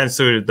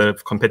canceled the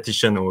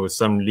competition, or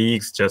some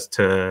leagues just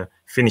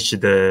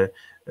finished the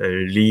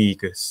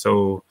league.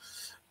 So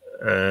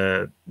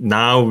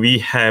now we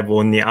have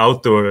only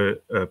outdoor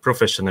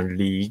professional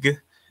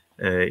league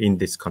in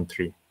this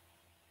country.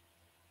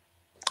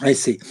 I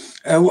see.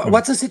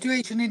 What's the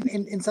situation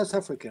in South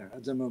Africa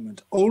at the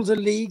moment? All the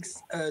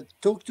leagues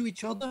talk to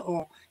each other,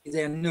 or is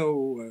there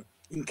no?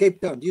 In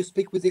Cape Town, do you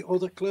speak with the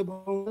other club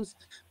owners,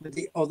 with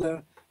the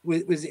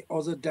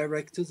other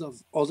directors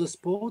of other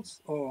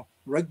sports, or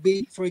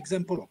rugby, for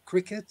example, or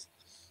cricket,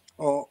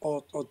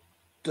 or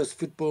does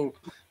football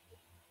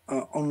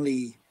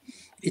only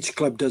each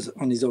club does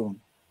on his own?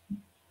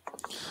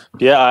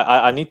 Yeah,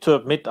 I need to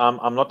admit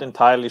I'm not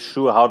entirely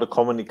sure how the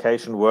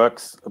communication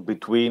works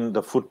between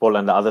the football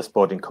and the other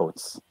sporting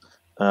codes.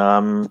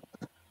 I'm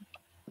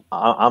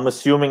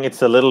assuming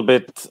it's a little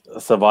bit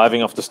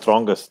surviving of the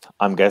strongest,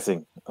 I'm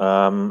guessing.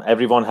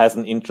 Everyone has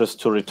an interest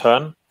to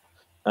return.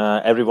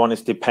 Everyone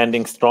is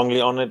depending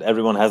strongly on it.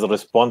 Everyone has a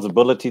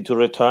responsibility to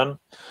return.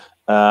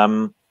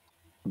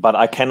 But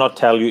I cannot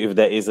tell you if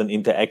there is an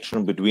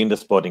interaction between the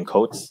sporting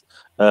codes.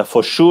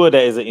 For sure,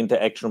 there is an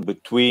interaction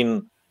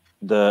between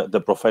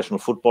the professional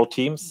football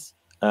teams,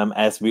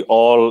 as we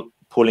all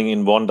pulling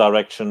in one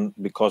direction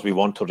because we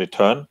want to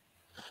return.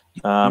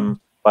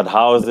 But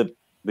how is it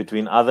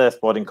between other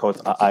sporting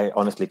codes? I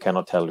honestly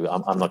cannot tell you.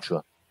 I'm not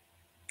sure.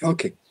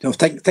 Okay. No,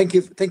 thank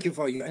you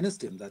for your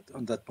honesty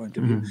on that point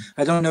of view.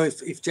 I don't know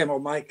if Jem or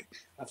Mike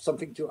have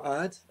something to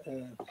add.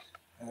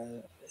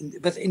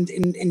 But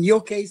in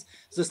your case,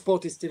 the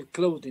sport is still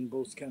closed in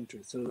both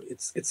countries, so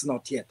it's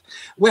not yet.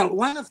 Well,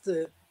 one of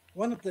the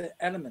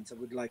elements I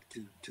would like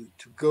to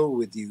go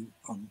with you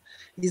on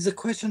is the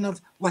question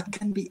of what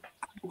can be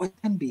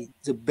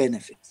the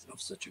benefits of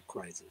such a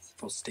crisis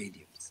for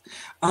stadiums.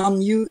 Are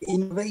new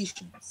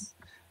innovations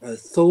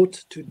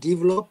thought to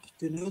develop?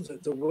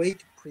 The way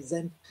to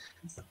present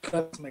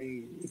clubs.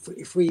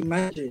 If we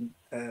imagine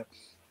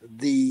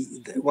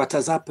what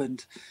has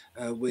happened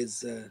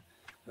with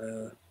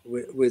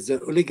with the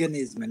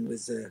hooliganism and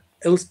with the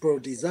Hillsborough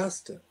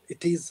disaster.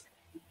 It is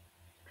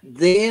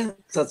there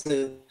that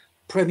the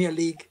Premier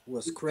League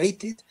was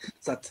created,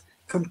 that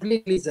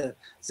completely the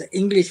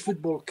English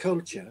football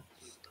culture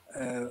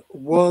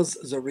was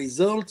the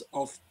result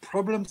of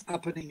problems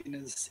happening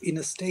in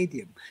a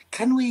stadium.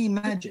 Can we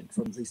imagine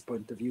from this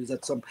point of view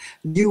that some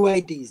new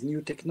ideas,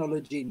 new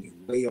technology, new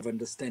way of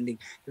understanding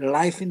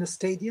life in a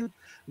stadium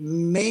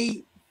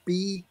may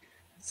be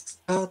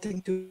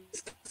starting to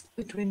discuss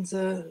between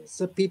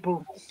the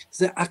people,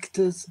 the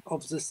actors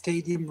of the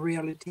stadium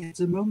reality at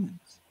the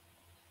moment?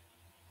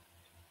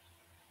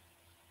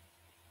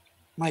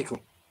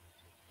 Michael.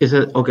 Is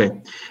it okay?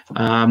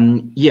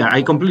 Yeah,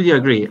 I completely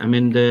agree. I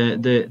mean,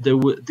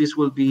 this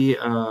will be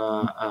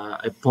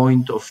a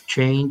point of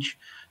change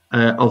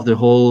of the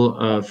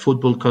whole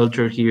football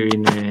culture here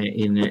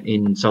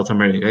in South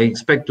America. I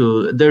expect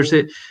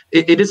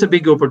it is a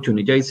big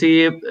opportunity. I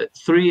see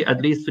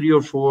at least three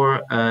or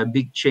four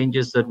big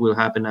changes that will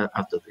happen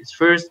after this.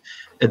 First,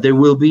 there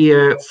will be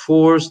a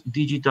forced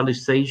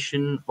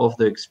digitalization of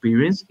the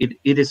experience. It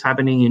is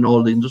happening in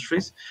all the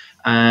industries.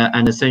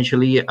 And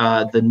essentially,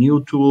 the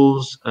new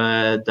tools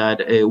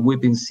that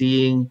we've been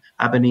seeing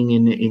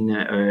happening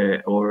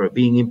or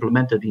being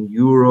implemented in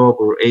Europe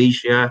or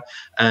Asia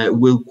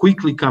will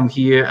quickly come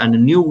here, and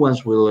new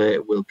ones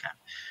will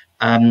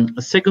come.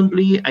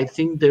 Secondly, I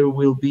think there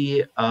will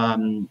be a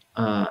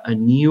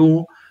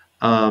new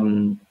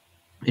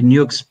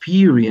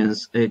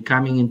experience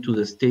coming into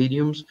the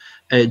stadiums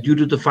due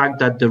to the fact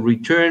that the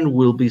return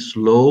will be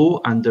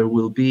slow, and there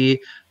will be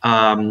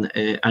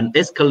an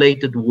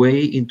escalated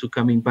way into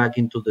coming back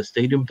into the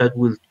stadium that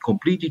will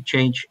completely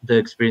change the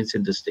experience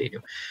in the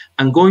stadium.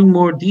 And going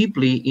more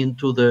deeply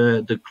into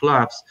the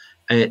clubs,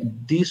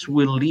 this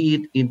will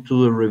lead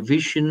into a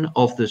revision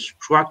of the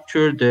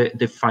structure,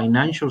 the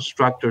financial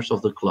structures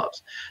of the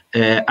clubs,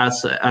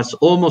 as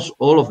almost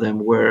all of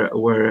them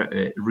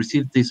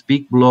received this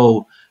big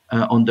blow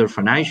on their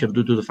financial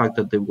due to the fact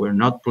that they were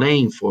not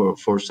playing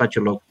for such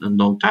a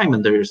long time,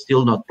 and they're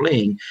still not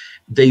playing.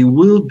 There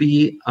will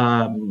be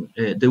a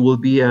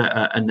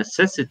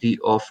necessity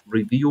of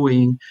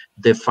reviewing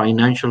the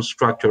financial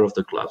structure of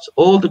the clubs.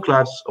 All the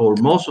clubs, or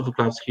most of the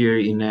clubs here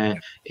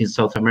in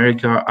South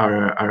America,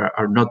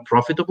 are not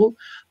profitable,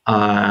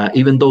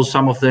 even though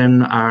some of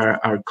them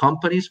are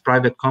companies,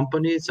 private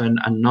companies, and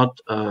not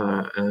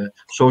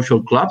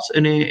social clubs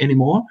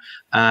anymore.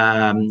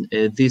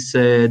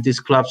 These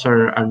clubs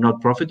are not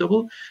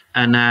profitable,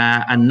 and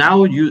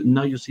now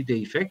you see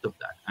the effect of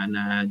that,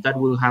 and that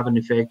will have an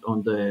effect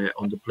on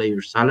the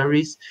players'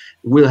 salaries,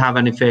 will have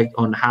an effect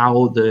on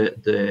how the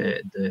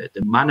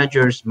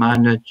managers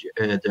manage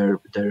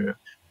their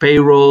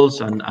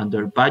payrolls and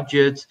their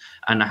budgets,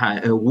 and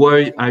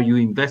where are you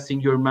investing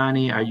your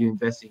money? Are you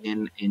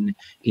investing in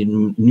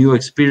new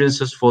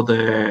experiences for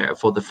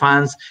the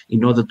fans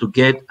in order to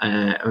get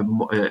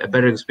a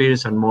better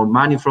experience and more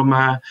money from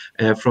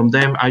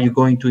them? Are you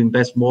going to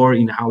invest more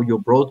in how you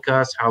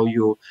broadcast, how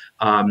you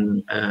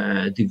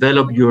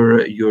develop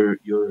your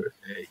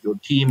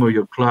team or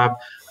your club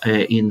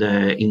in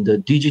the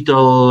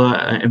digital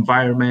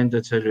environment,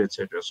 etc.,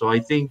 etc.? So I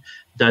think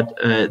that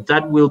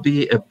that will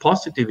be a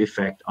positive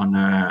effect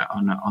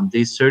on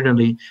this.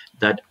 Certainly,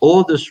 that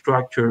all the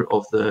structure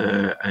of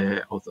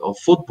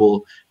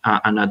football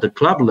and at the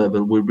club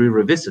level will be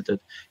revisited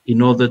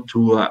in order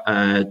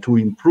to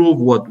improve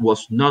what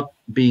was not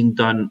being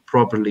done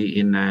properly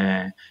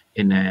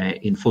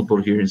in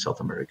football here in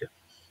South America.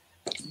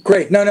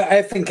 Great. No,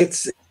 I think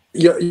it's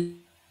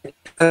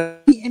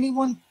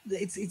anyone.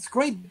 It's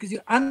great because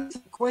you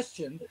answered the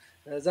question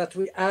that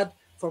we had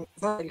from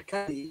Fail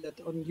Kadi that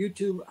on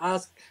YouTube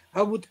asked,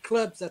 how would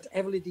clubs that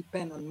heavily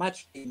depend on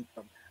match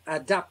income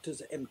adapt to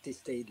the empty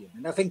stadium?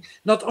 And I think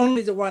not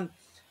only the one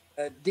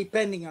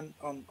depending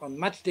on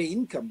match day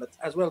income, but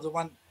as well the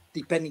one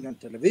depending on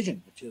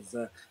television, which is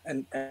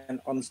and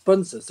on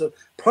sponsors. So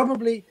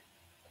probably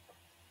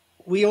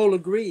we all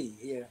agree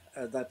here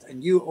that,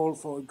 and you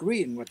also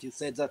agree in what you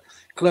said, that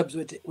clubs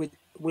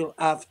will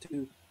have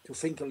to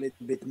think a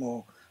little bit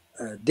more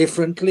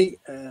differently,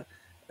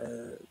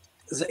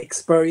 the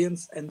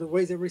experience and the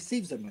way they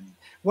receive the money.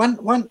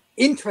 One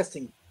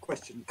interesting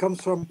question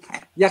comes from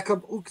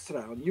Jakob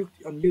Uxtra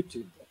on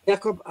YouTube.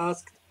 Jakob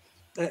asked,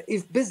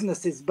 if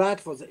business is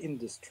bad for the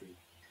industry,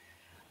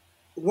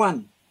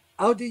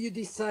 how do you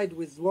decide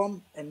with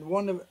one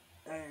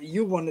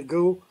you want to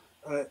go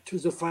to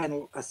the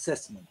final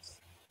assessments?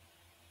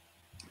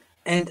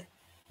 And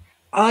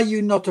are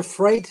you not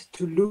afraid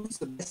to lose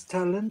the best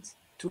talent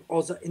to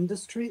other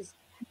industries?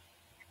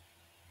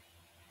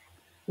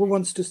 Who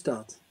wants to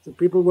start? The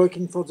people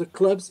working for the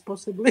clubs,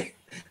 possibly?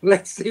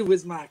 Let's see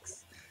with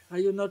Max. Are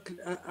you not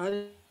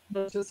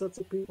just that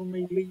the people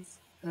may leave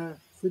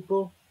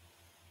football?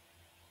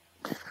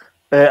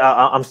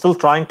 I'm still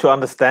trying to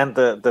understand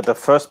the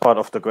first part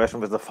of the question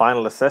with the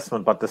final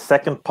assessment, but the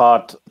second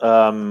part,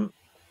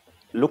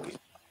 look,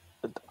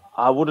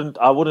 I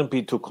wouldn't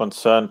be too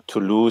concerned to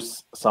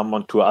lose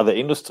someone to other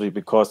industry,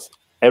 because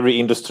every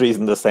industry is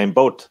in the same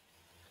boat.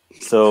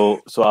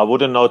 So I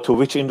wouldn't know to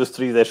which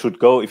industry they should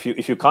go. If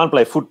you can't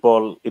play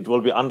football, it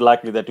will be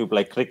unlikely that you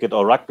play cricket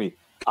or rugby.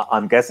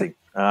 I'm guessing.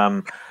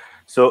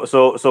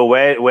 So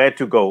where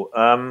to go?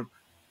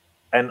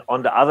 And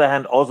on the other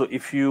hand, also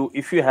if you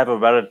have a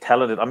very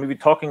talented, I mean, we're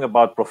talking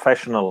about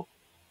professional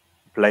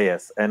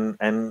players,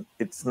 and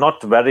it's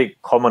not very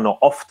common or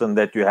often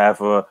that you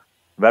have a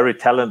very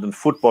talented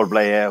football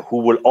player who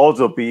will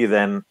also be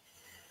then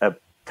a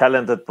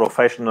talented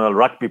professional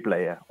rugby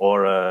player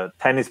or a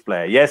tennis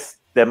player. Yes,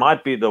 there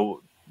might be the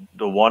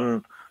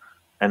one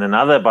and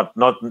another, but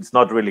it's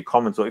not really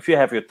common. So if you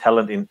have your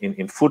talent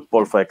in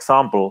football, for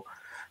example,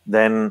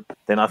 then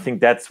I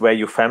think that's where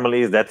your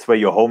family is, that's where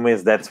your home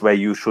is, that's where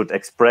you should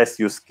express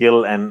your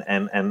skill and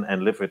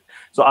live it.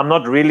 So I'm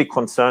not really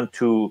concerned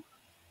to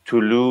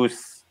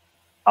lose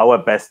our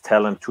best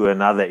talent to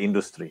another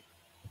industry.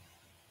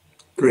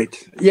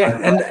 Great.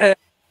 Yeah,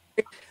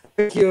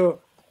 and you're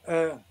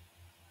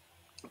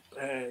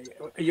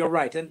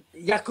right. And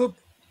Jakub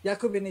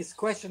in his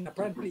question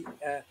apparently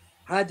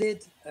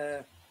added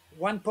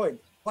one point.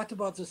 What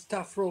about the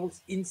staff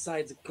roles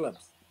inside the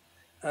clubs?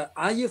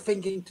 Are you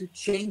thinking to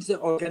change the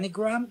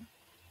organigram?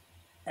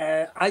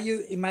 Are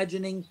you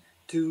imagining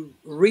to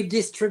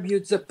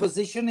redistribute the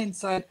position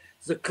inside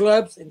the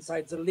clubs,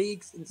 inside the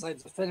leagues, inside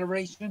the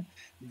federation,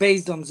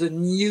 based on the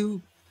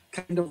new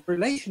kind of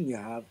relation you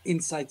have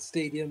inside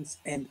stadiums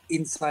and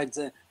inside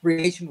the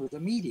relation with the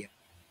media?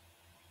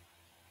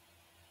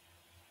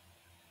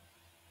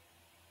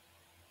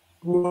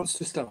 Who wants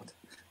to start?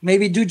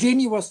 Maybe Doojin,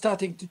 you were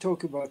starting to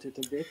talk about it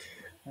a bit.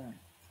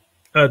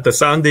 The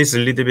sound is a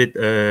little bit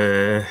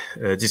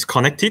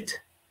disconnected.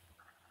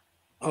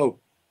 Oh,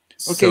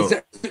 okay.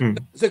 So,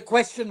 the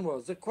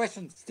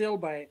question still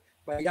by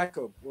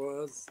Jakub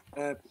was,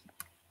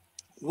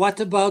 what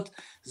about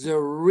the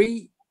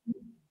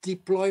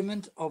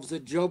redeployment of the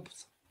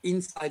jobs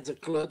inside the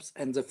clubs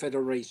and the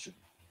federation?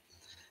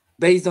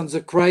 Based on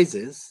the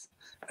crisis,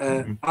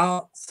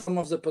 are some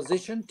of the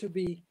positions to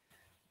be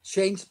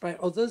changed by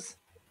others?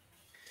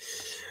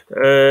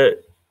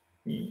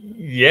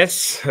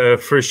 Yes,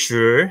 for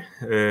sure.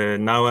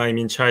 Now I'm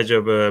in charge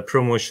of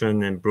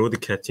promotion and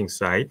broadcasting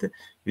side,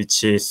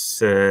 which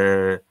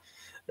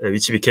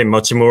became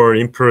much more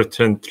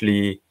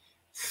importantly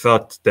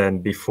thought than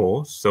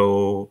before.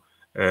 So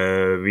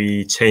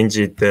we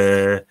changed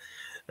the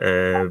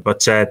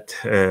budget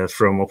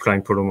from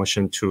offline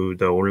promotion to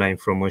the online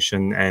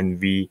promotion, and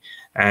we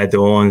add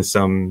on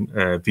some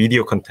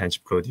video content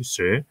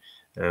producer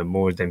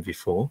more than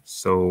before.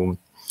 So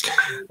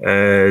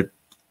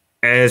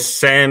as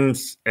Sam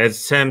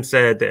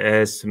said,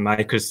 as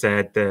Michael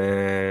said,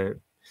 the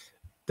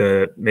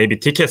maybe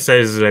ticket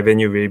sales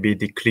revenue will be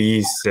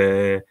decreased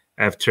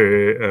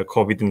after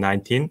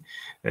COVID-19,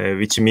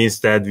 which means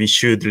that we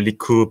should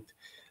recoup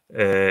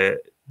the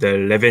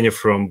revenue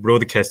from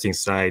broadcasting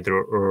side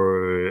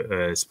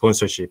or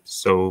sponsorship.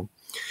 So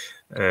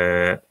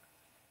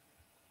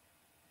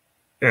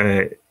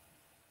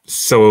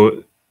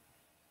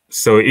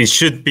so it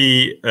should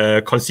be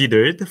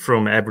considered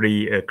from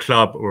every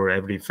club or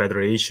every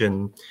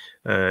federation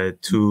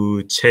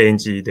to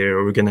change their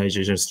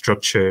organization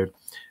structure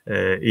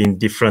in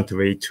different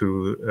way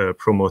to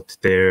promote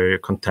their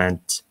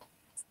content.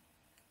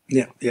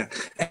 Yeah.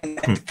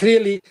 And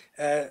clearly,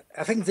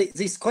 I think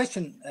this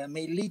question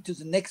may lead to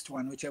the next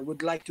one, which I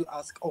would like to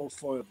ask all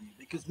four of you,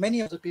 because many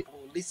of the people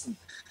who listen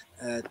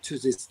to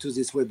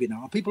this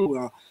webinar are people who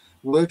are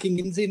working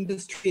in the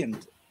industry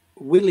and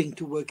willing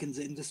to work in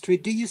the industry.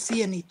 Do you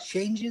see any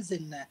changes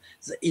in the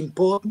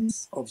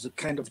importance of the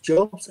kind of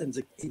jobs and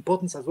the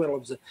importance as well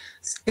of the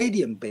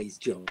stadium-based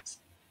jobs?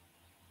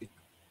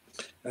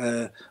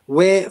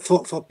 Where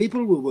for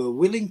people who were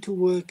willing to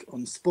work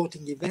on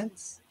sporting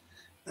events,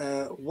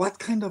 what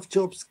kind of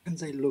jobs can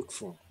they look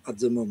for at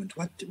the moment?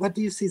 What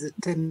do you see the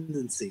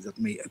tendencies that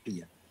may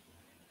appear?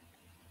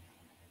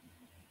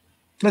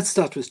 Let's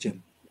start with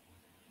Jim.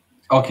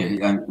 Okay.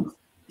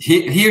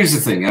 Here's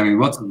the thing. I mean,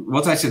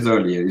 what I said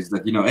earlier is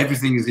that,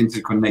 everything is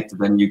interconnected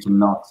and you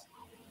cannot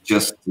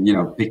just,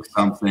 pick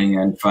something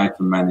and try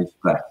to manage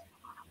that.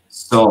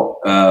 So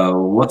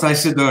what I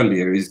said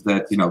earlier is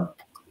that,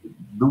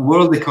 the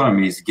world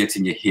economy is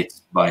getting a hit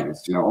by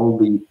this. All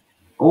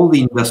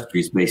the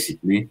industries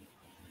basically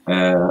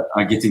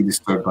are getting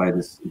disturbed by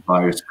this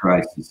virus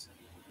crisis.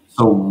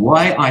 So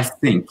why I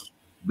think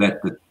that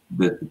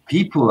the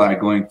people are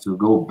going to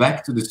go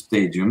back to the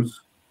stadiums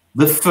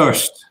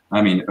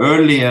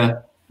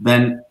earlier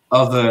than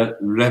other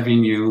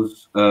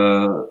revenues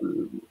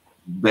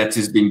that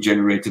is being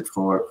generated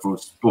for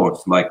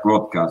sports like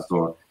broadcast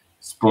or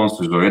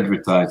sponsors or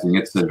advertising,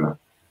 etc.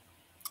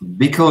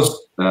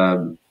 Because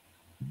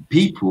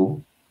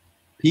people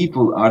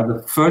are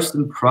the first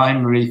and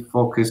primary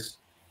focus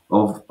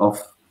of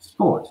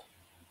sport.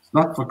 It's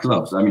not for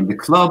clubs. I mean, the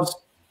clubs,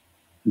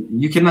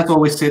 you cannot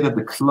always say that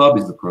the club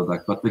is the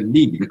product, but the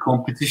league, the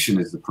competition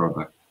is the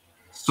product.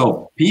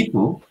 So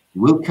people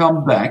will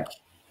come back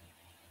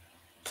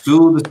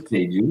to the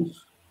stadiums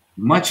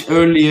much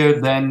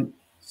earlier than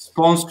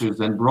sponsors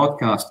and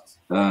broadcast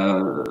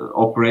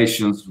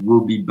operations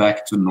will be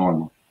back to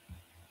normal.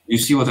 You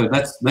see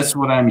that's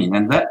what I mean,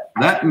 and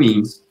that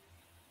means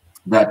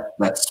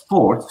that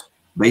sport,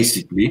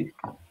 basically,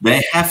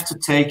 they have to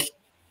take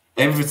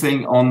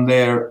everything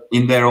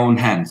in their own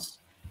hands.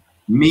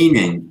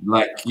 Meaning,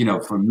 like, you know,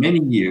 for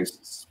many years,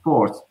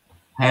 sport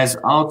has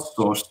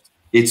outsourced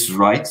its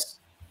rights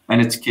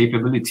and its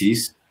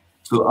capabilities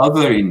to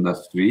other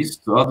industries,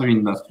 to other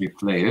industry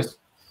players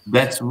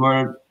that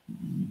were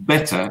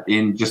better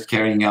in just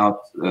carrying out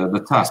the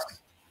tasks.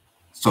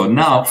 So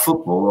now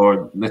football,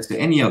 or let's say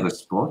any other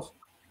sport,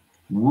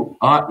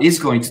 is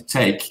going to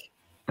take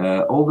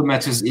all the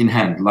matters in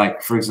hand.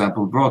 Like, for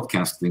example,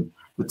 broadcasting.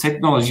 The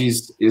technology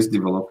is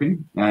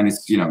developing, and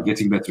it's, you know,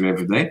 getting better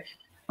every day.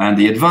 And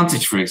the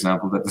advantage, for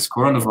example, that this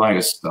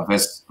coronavirus stuff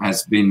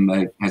has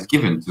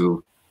given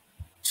to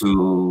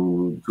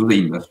the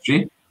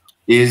industry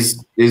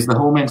is the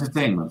home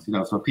entertainment. You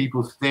know, so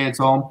people stay at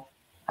home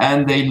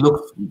and they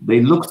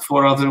looked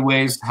for other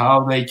ways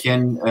how they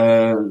can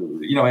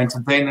you know,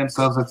 entertain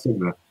themselves,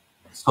 etc.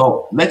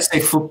 So let's say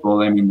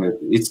football. I mean,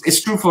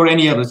 it's true for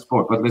any other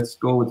sport, but let's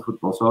go with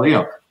football. So, you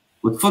know,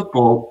 with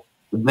football,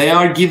 they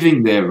are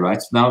giving their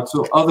rights now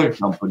to other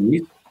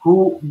companies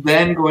who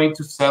then going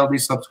to sell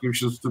these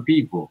subscriptions to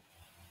people.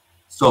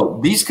 So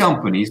these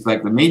companies,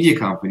 like the media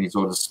companies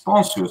or the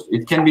sponsors,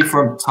 it can be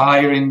from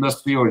tire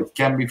industry, or it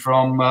can be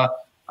from I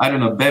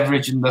don't know,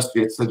 beverage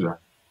industry, etc.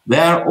 They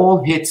are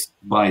all hit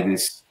by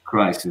this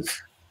crisis.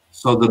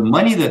 So the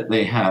money that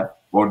they have,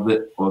 or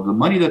the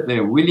money that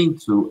they're willing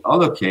to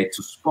allocate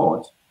to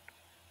sport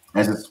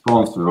as a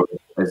sponsor, or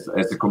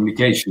as a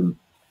communication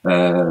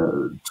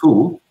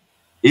tool,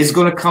 is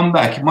going to come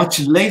back much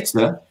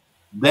later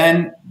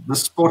than the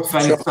sport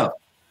fan itself.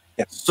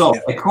 Yeah. So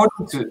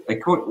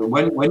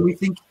when we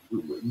think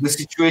the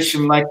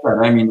situation like that,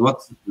 I mean,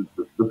 what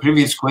the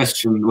previous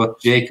question, what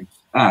Jacob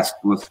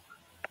asked was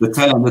the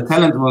talent. The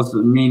talent was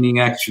meaning,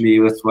 actually,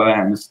 that's what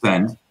I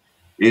understand,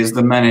 is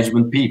the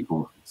management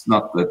people. It's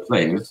not the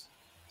players.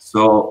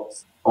 So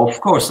of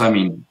course, I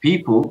mean,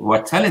 people who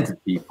are talented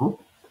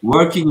people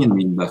working in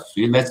the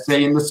industry, let's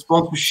say in the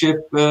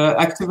sponsorship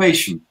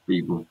activation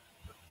people,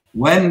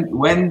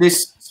 when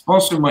this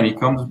sponsor money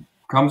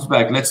comes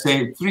back, let's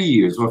say 3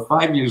 years or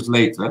 5 years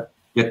later,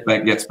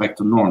 gets back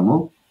to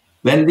normal,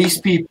 then these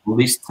people,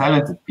 these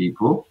talented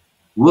people,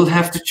 will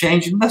have to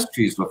change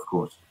industries, of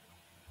course.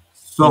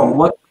 So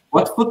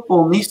what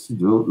football needs to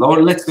do,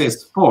 or let's say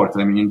sport,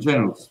 I mean, in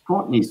general,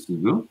 sport needs to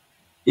do,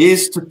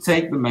 is to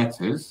take the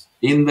matters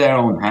in their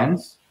own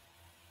hands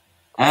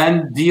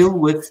and deal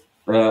with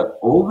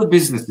all the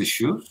business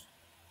issues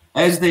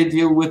as they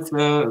deal with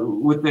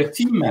their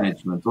team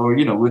management, or,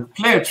 you know, with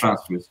player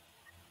transfers.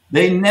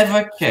 They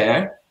never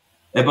care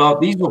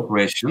about these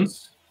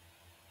operations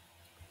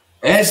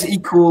as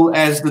equal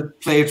as the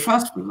player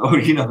transfer, or,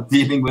 you know,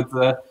 dealing with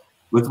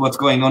what's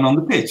going on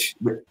the pitch.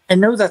 I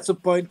know that's a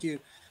point you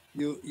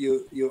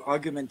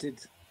argumented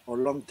for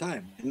a long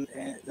time,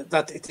 and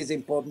that it is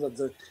important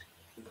that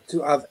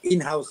to have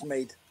in-house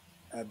made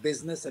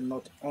business and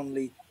not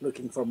only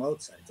looking from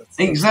outside. That's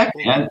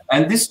exactly,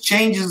 and this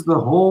changes the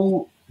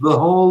whole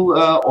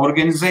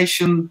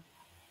organization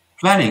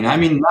planning. I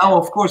mean, now,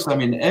 of course, I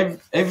mean,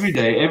 every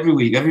day, every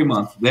week, every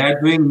month, they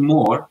are doing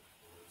more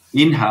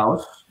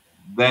in-house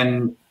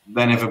than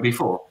ever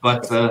before.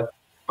 But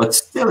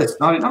still, it's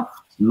not enough.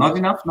 Not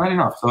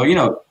enough. So, you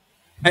know,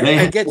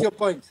 I get your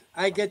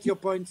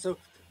point. So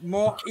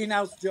more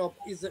in-house job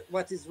is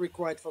what is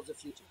required for the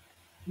future.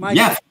 Michael,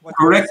 yeah,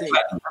 correct.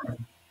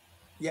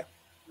 Yeah,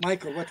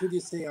 Michael, what would you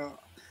say are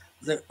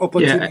the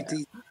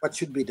opportunities? What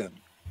should be done?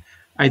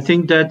 I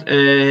think that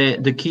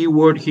the key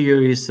word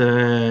here is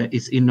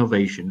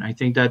innovation. I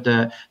think that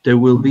there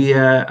will be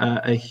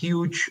a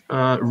huge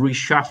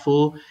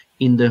reshuffle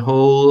in the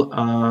whole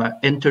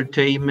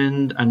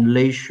entertainment and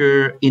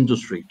leisure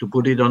industry, to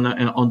put it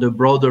on the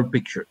broader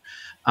picture.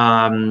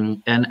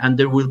 And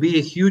there will be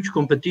a huge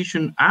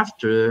competition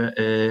after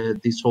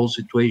this whole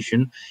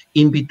situation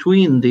in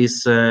between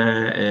this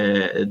the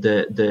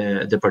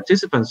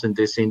participants in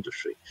this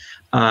industry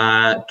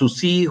to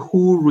see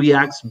who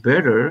reacts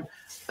better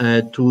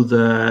to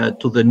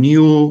the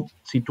new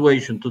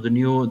situation, to the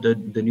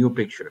new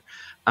picture.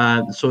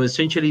 So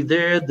essentially,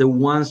 they're the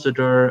ones that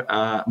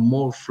are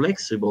more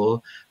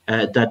flexible,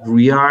 that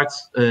react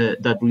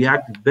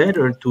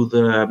better to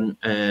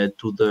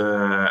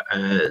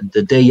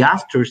the day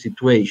after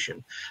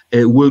situation.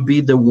 Will be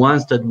the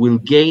ones that will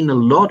gain a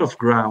lot of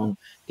ground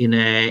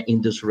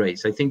in this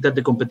race. I think that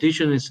the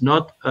competition is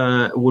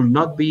will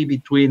not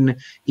be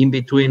in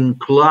between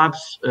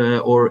clubs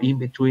or in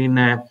between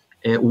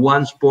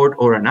one sport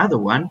or another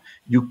one.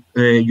 You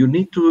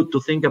need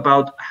to think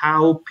about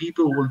how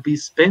people will be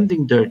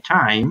spending their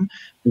time,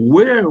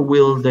 where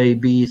will they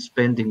be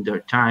spending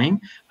their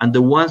time, and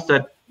the ones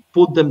that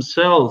put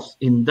themselves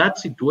in that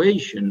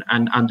situation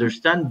and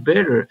understand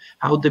better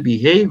how the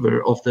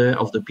behavior of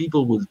the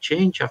people will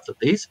change after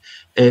this,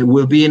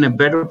 will be in a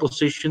better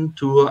position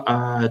to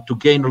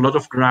gain a lot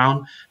of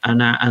ground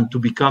and to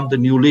become the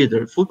new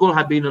leader. Football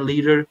has been a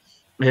leader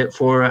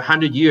for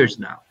 100 years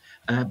now.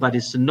 but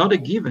it's not a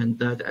given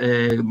that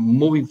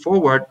moving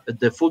forward,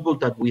 the football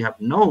that we have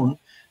known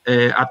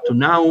up to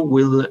now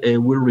will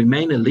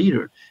remain a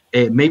leader.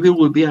 Maybe it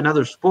will be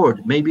another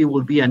sport. Maybe it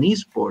will be an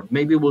e-sport.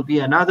 Maybe it will be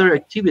another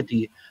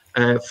activity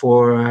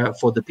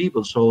for the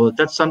people. So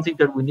that's something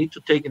that we need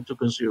to take into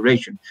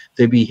consideration.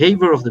 The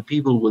behavior of the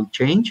people will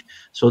change,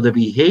 so the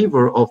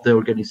behavior of the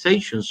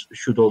organizations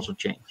should also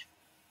change.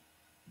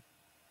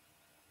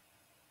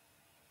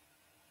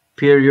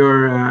 Pierre,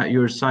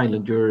 you're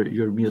silent.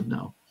 You're mute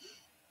now.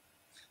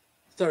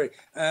 Sorry,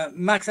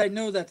 Max. I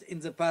know that in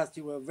the past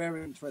you were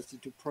very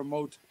interested to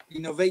promote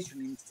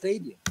innovation in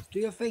stadiums. Do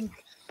you think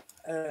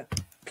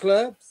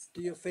clubs?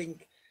 Do you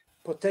think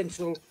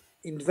potential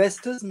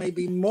investors may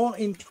be more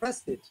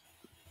interested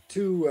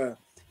to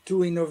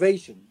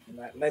innovation?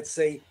 Let's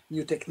say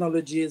new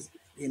technologies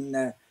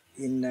in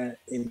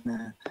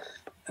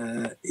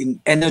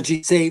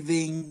energy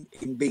saving,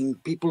 in being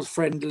people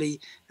friendly.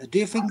 Do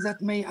you think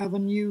that may have a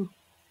new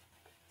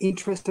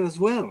interest as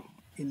well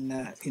in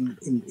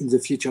the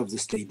future of the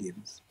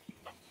stadiums?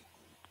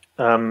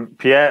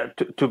 Pierre,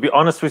 to be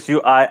honest with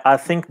you, I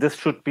think this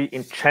should be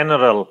in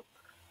general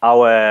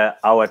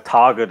our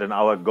target and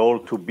our goal,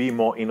 to be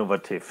more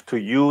innovative, to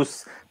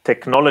use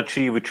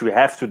technology which we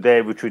have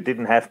today, which we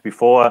didn't have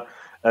before,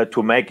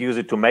 to make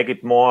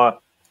it more,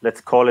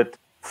 let's call it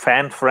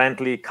fan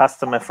friendly,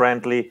 customer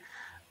friendly,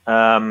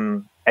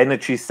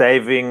 energy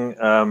saving.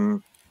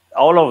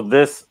 All of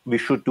this we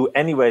should do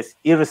anyways,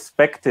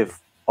 irrespective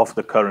of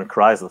the current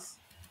crisis.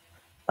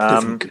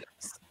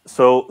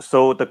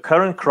 So the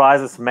current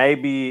crisis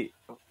maybe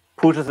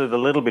pushes it a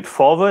little bit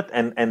forward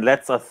and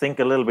lets us think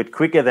a little bit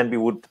quicker than we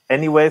would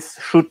anyways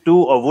should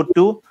do or would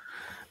do.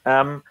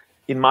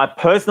 In my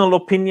personal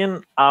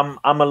opinion,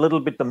 I'm a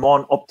little bit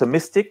more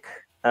optimistic,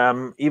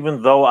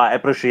 even though I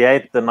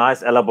appreciate the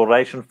nice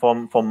elaboration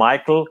from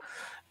Michael.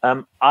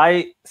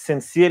 I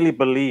sincerely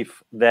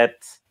believe that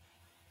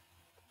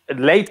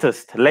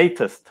latest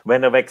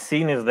when a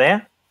vaccine is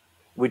there,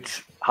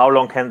 which how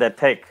long can that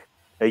take?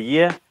 A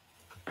year?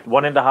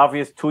 1.5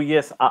 years, 2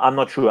 years? I'm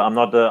not sure. I'm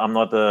not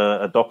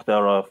a doctor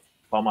or a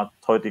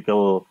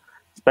pharmaceutical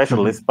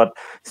specialist, but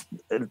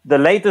the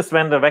latest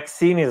when the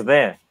vaccine is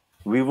there,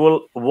 we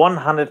will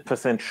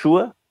 100%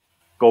 sure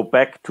go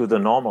back to the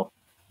normal.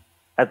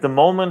 At the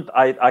moment,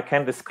 I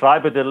can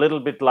describe it a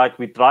little bit like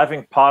we're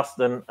driving past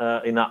in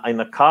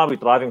a car, we're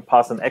driving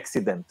past an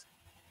accident.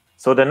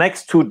 So the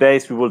next 2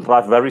 days we will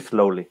drive very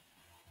slowly.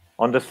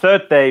 On the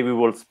third day we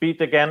will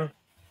speed again.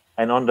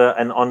 And on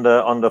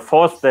the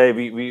fourth day,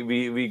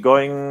 we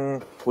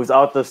going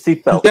without the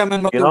seatbelt.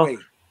 You know,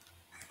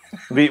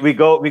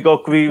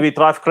 we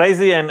drive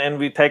crazy and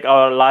we take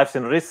our lives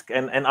in risk.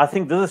 And I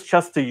think this is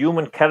just the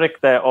human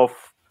character of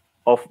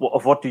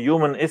what the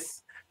human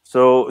is.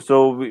 So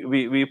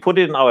we put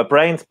it in our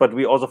brains, but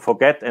we also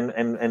forget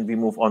and we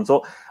move on.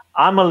 So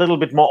I'm a little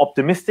bit more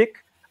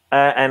optimistic,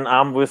 and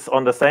I'm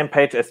on the same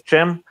page as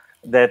Jem,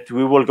 that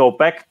we will go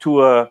back to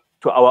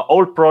our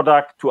old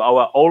product, to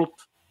our old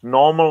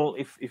normal,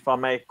 if I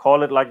may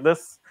call it like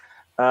this,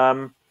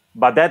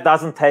 but that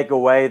doesn't take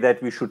away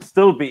that we should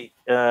still be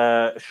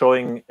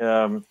showing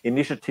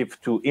initiative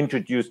to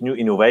introduce new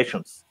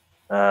innovations.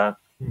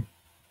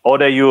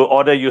 Order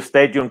your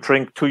stadium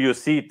drink to your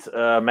seat,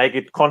 make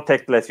it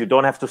contactless. You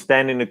don't have to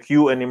stand in a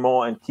queue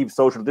anymore and keep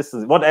social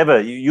distance.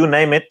 Whatever you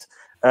name it,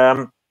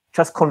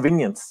 just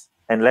convenience,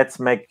 and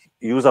let's make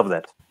use of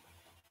that.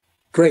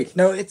 Great.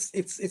 No,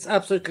 it's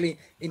absolutely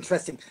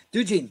interesting.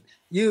 Doojin,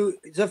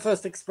 the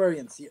first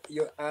experience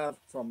you have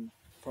from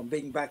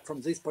being back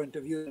from this point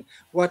of view,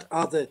 what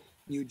are the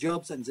new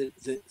jobs and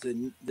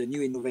the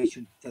new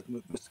innovation that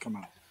must come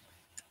out?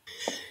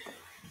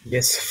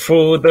 Yes,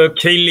 for the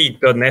K-League,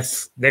 the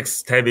next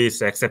step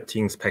is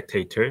accepting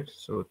spectators.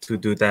 So to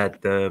do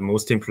that, the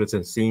most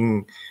important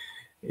thing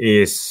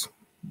is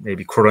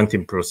maybe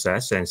quarantine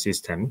process and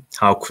system.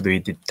 How could we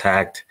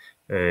detect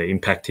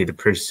impacted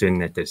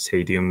person at the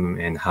stadium,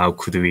 and how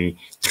could we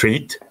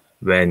treat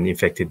when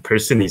infected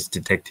person is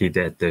detected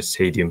at the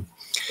stadium?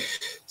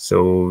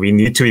 So we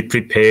need to be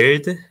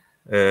prepared,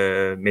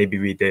 maybe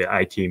with the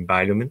IT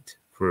environment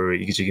for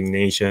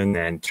examination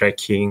and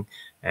tracking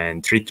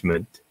and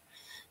treatment.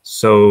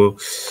 So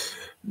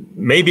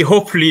maybe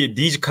hopefully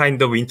these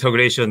kind of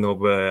integration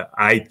of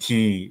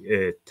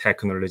IT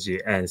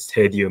technology and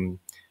stadium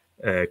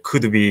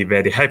could be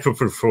very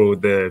helpful for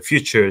the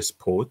future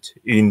sport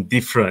in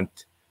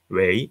different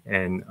way,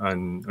 and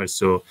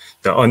also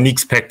the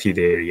unexpected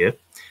area.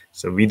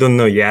 So we don't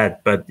know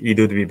yet, but it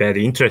would be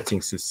very interesting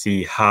to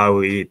see how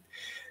it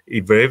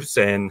evolves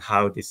and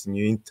how this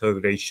new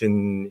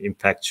integration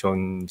impacts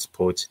on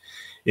sports.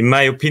 In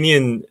my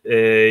opinion,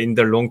 in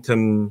the long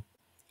term,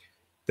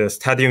 the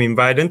stadium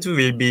environment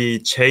will be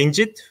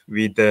changed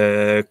with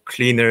a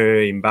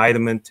cleaner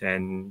environment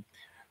and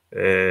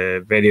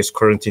various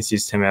quarantine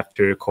system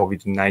after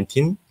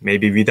COVID-19.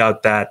 Maybe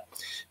without that,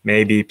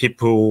 maybe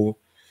people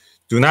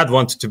do not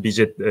want to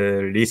visit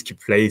a risky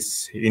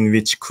place in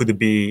which could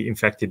be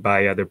infected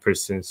by other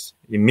persons.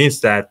 It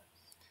means that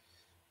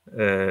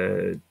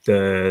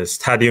the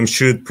stadium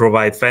should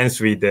provide fans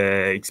with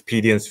the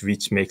experience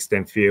which makes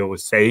them feel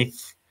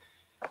safe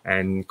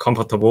and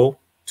comfortable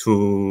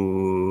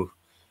to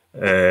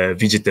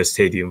visit the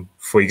stadium.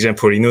 For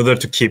example, in order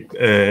to keep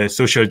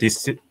social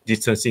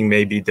distancing,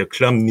 maybe the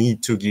club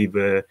need to give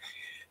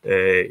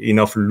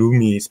enough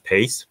roomy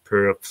space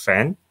per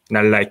fan,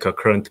 not like a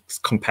current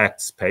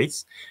compact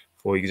space.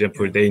 For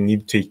example, they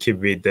need to equip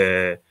with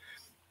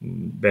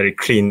very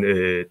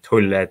clean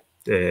toilet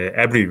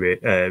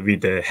everywhere,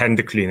 with a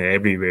hand cleaner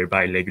everywhere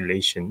by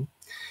regulation.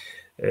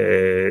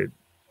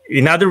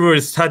 In other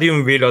words,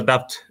 stadium will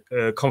adopt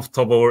a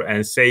comfortable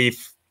and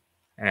safe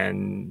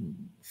and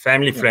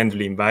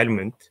family-friendly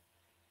environment,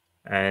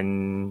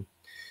 and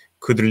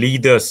could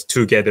lead us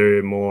to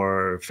gather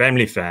more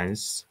family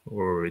fans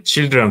or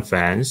children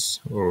fans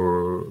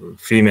or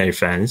female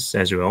fans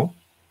as well.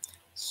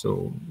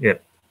 So, yeah.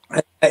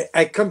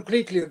 I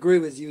completely agree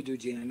with you,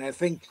 Doojin. And I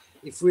think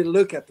if we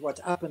look at what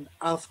happened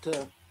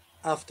after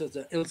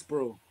the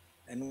Hillsborough,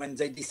 and when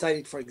they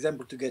decided, for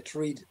example, to get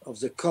rid of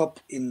the COP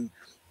in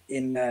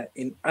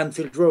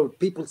Anfield Road,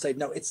 people said,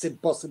 no, it's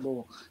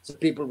impossible. So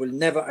people will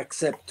never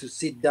accept to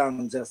sit down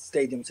in their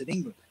stadiums in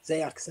England.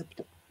 They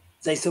accepted.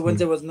 They saw when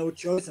there was no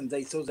choice, and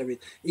they saw there is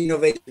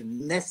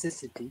innovation,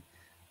 necessity,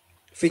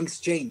 things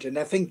change. And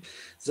I think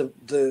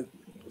the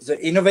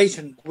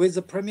innovation with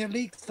the Premier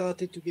League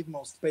started to give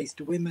more space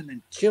to women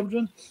and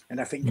children.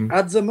 And I think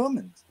at the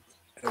moment,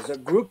 the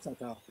groups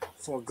that are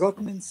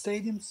forgotten in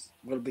stadiums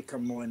will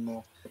become more and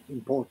more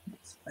important.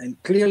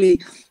 And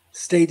clearly,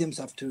 stadiums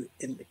have to,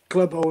 and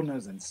club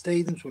owners and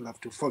stadiums will have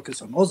to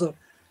focus on other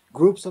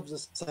groups of the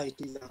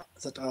society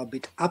that are a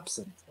bit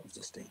absent of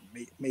the stadium.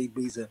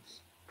 Maybe the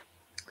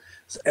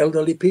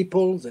elderly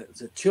people,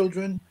 the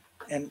children,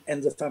 and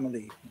the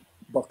family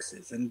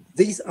boxes. And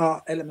these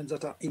are elements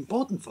that are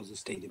important for the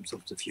stadiums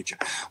of the future.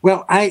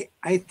 Well, I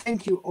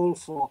thank you all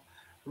for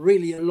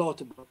really a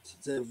lot about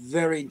the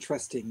very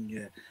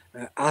interesting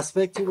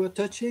aspect you were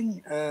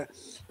touching.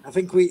 I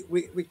think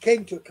we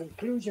came to a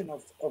conclusion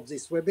of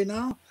this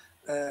webinar.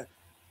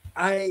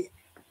 I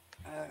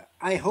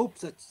hope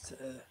that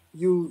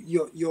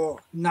your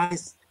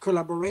nice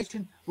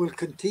collaboration will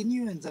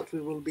continue, and that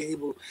we will be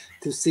able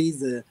to see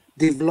the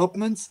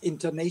developments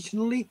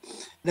internationally.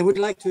 And I would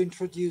like to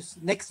introduce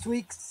next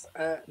week's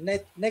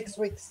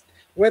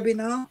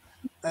webinar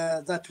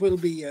that will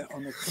be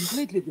on a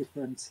completely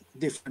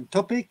different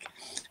topic.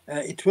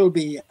 It will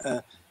be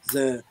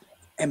the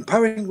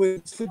empowering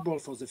women's football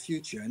for the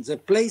future and the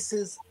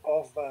places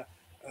of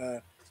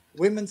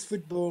women's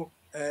football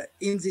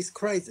in this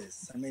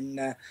crisis. I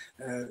mean,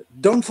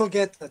 don't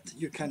forget that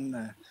you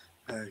can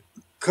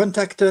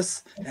contact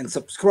us and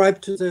subscribe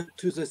to the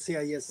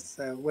CIES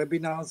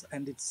webinars,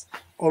 and it's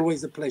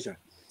always a pleasure.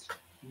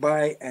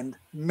 Bye, and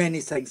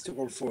many thanks to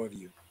all four of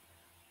you.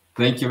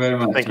 Thank you very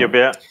much. Thank you,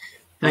 Pierre.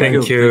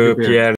 Thank you, Pierre.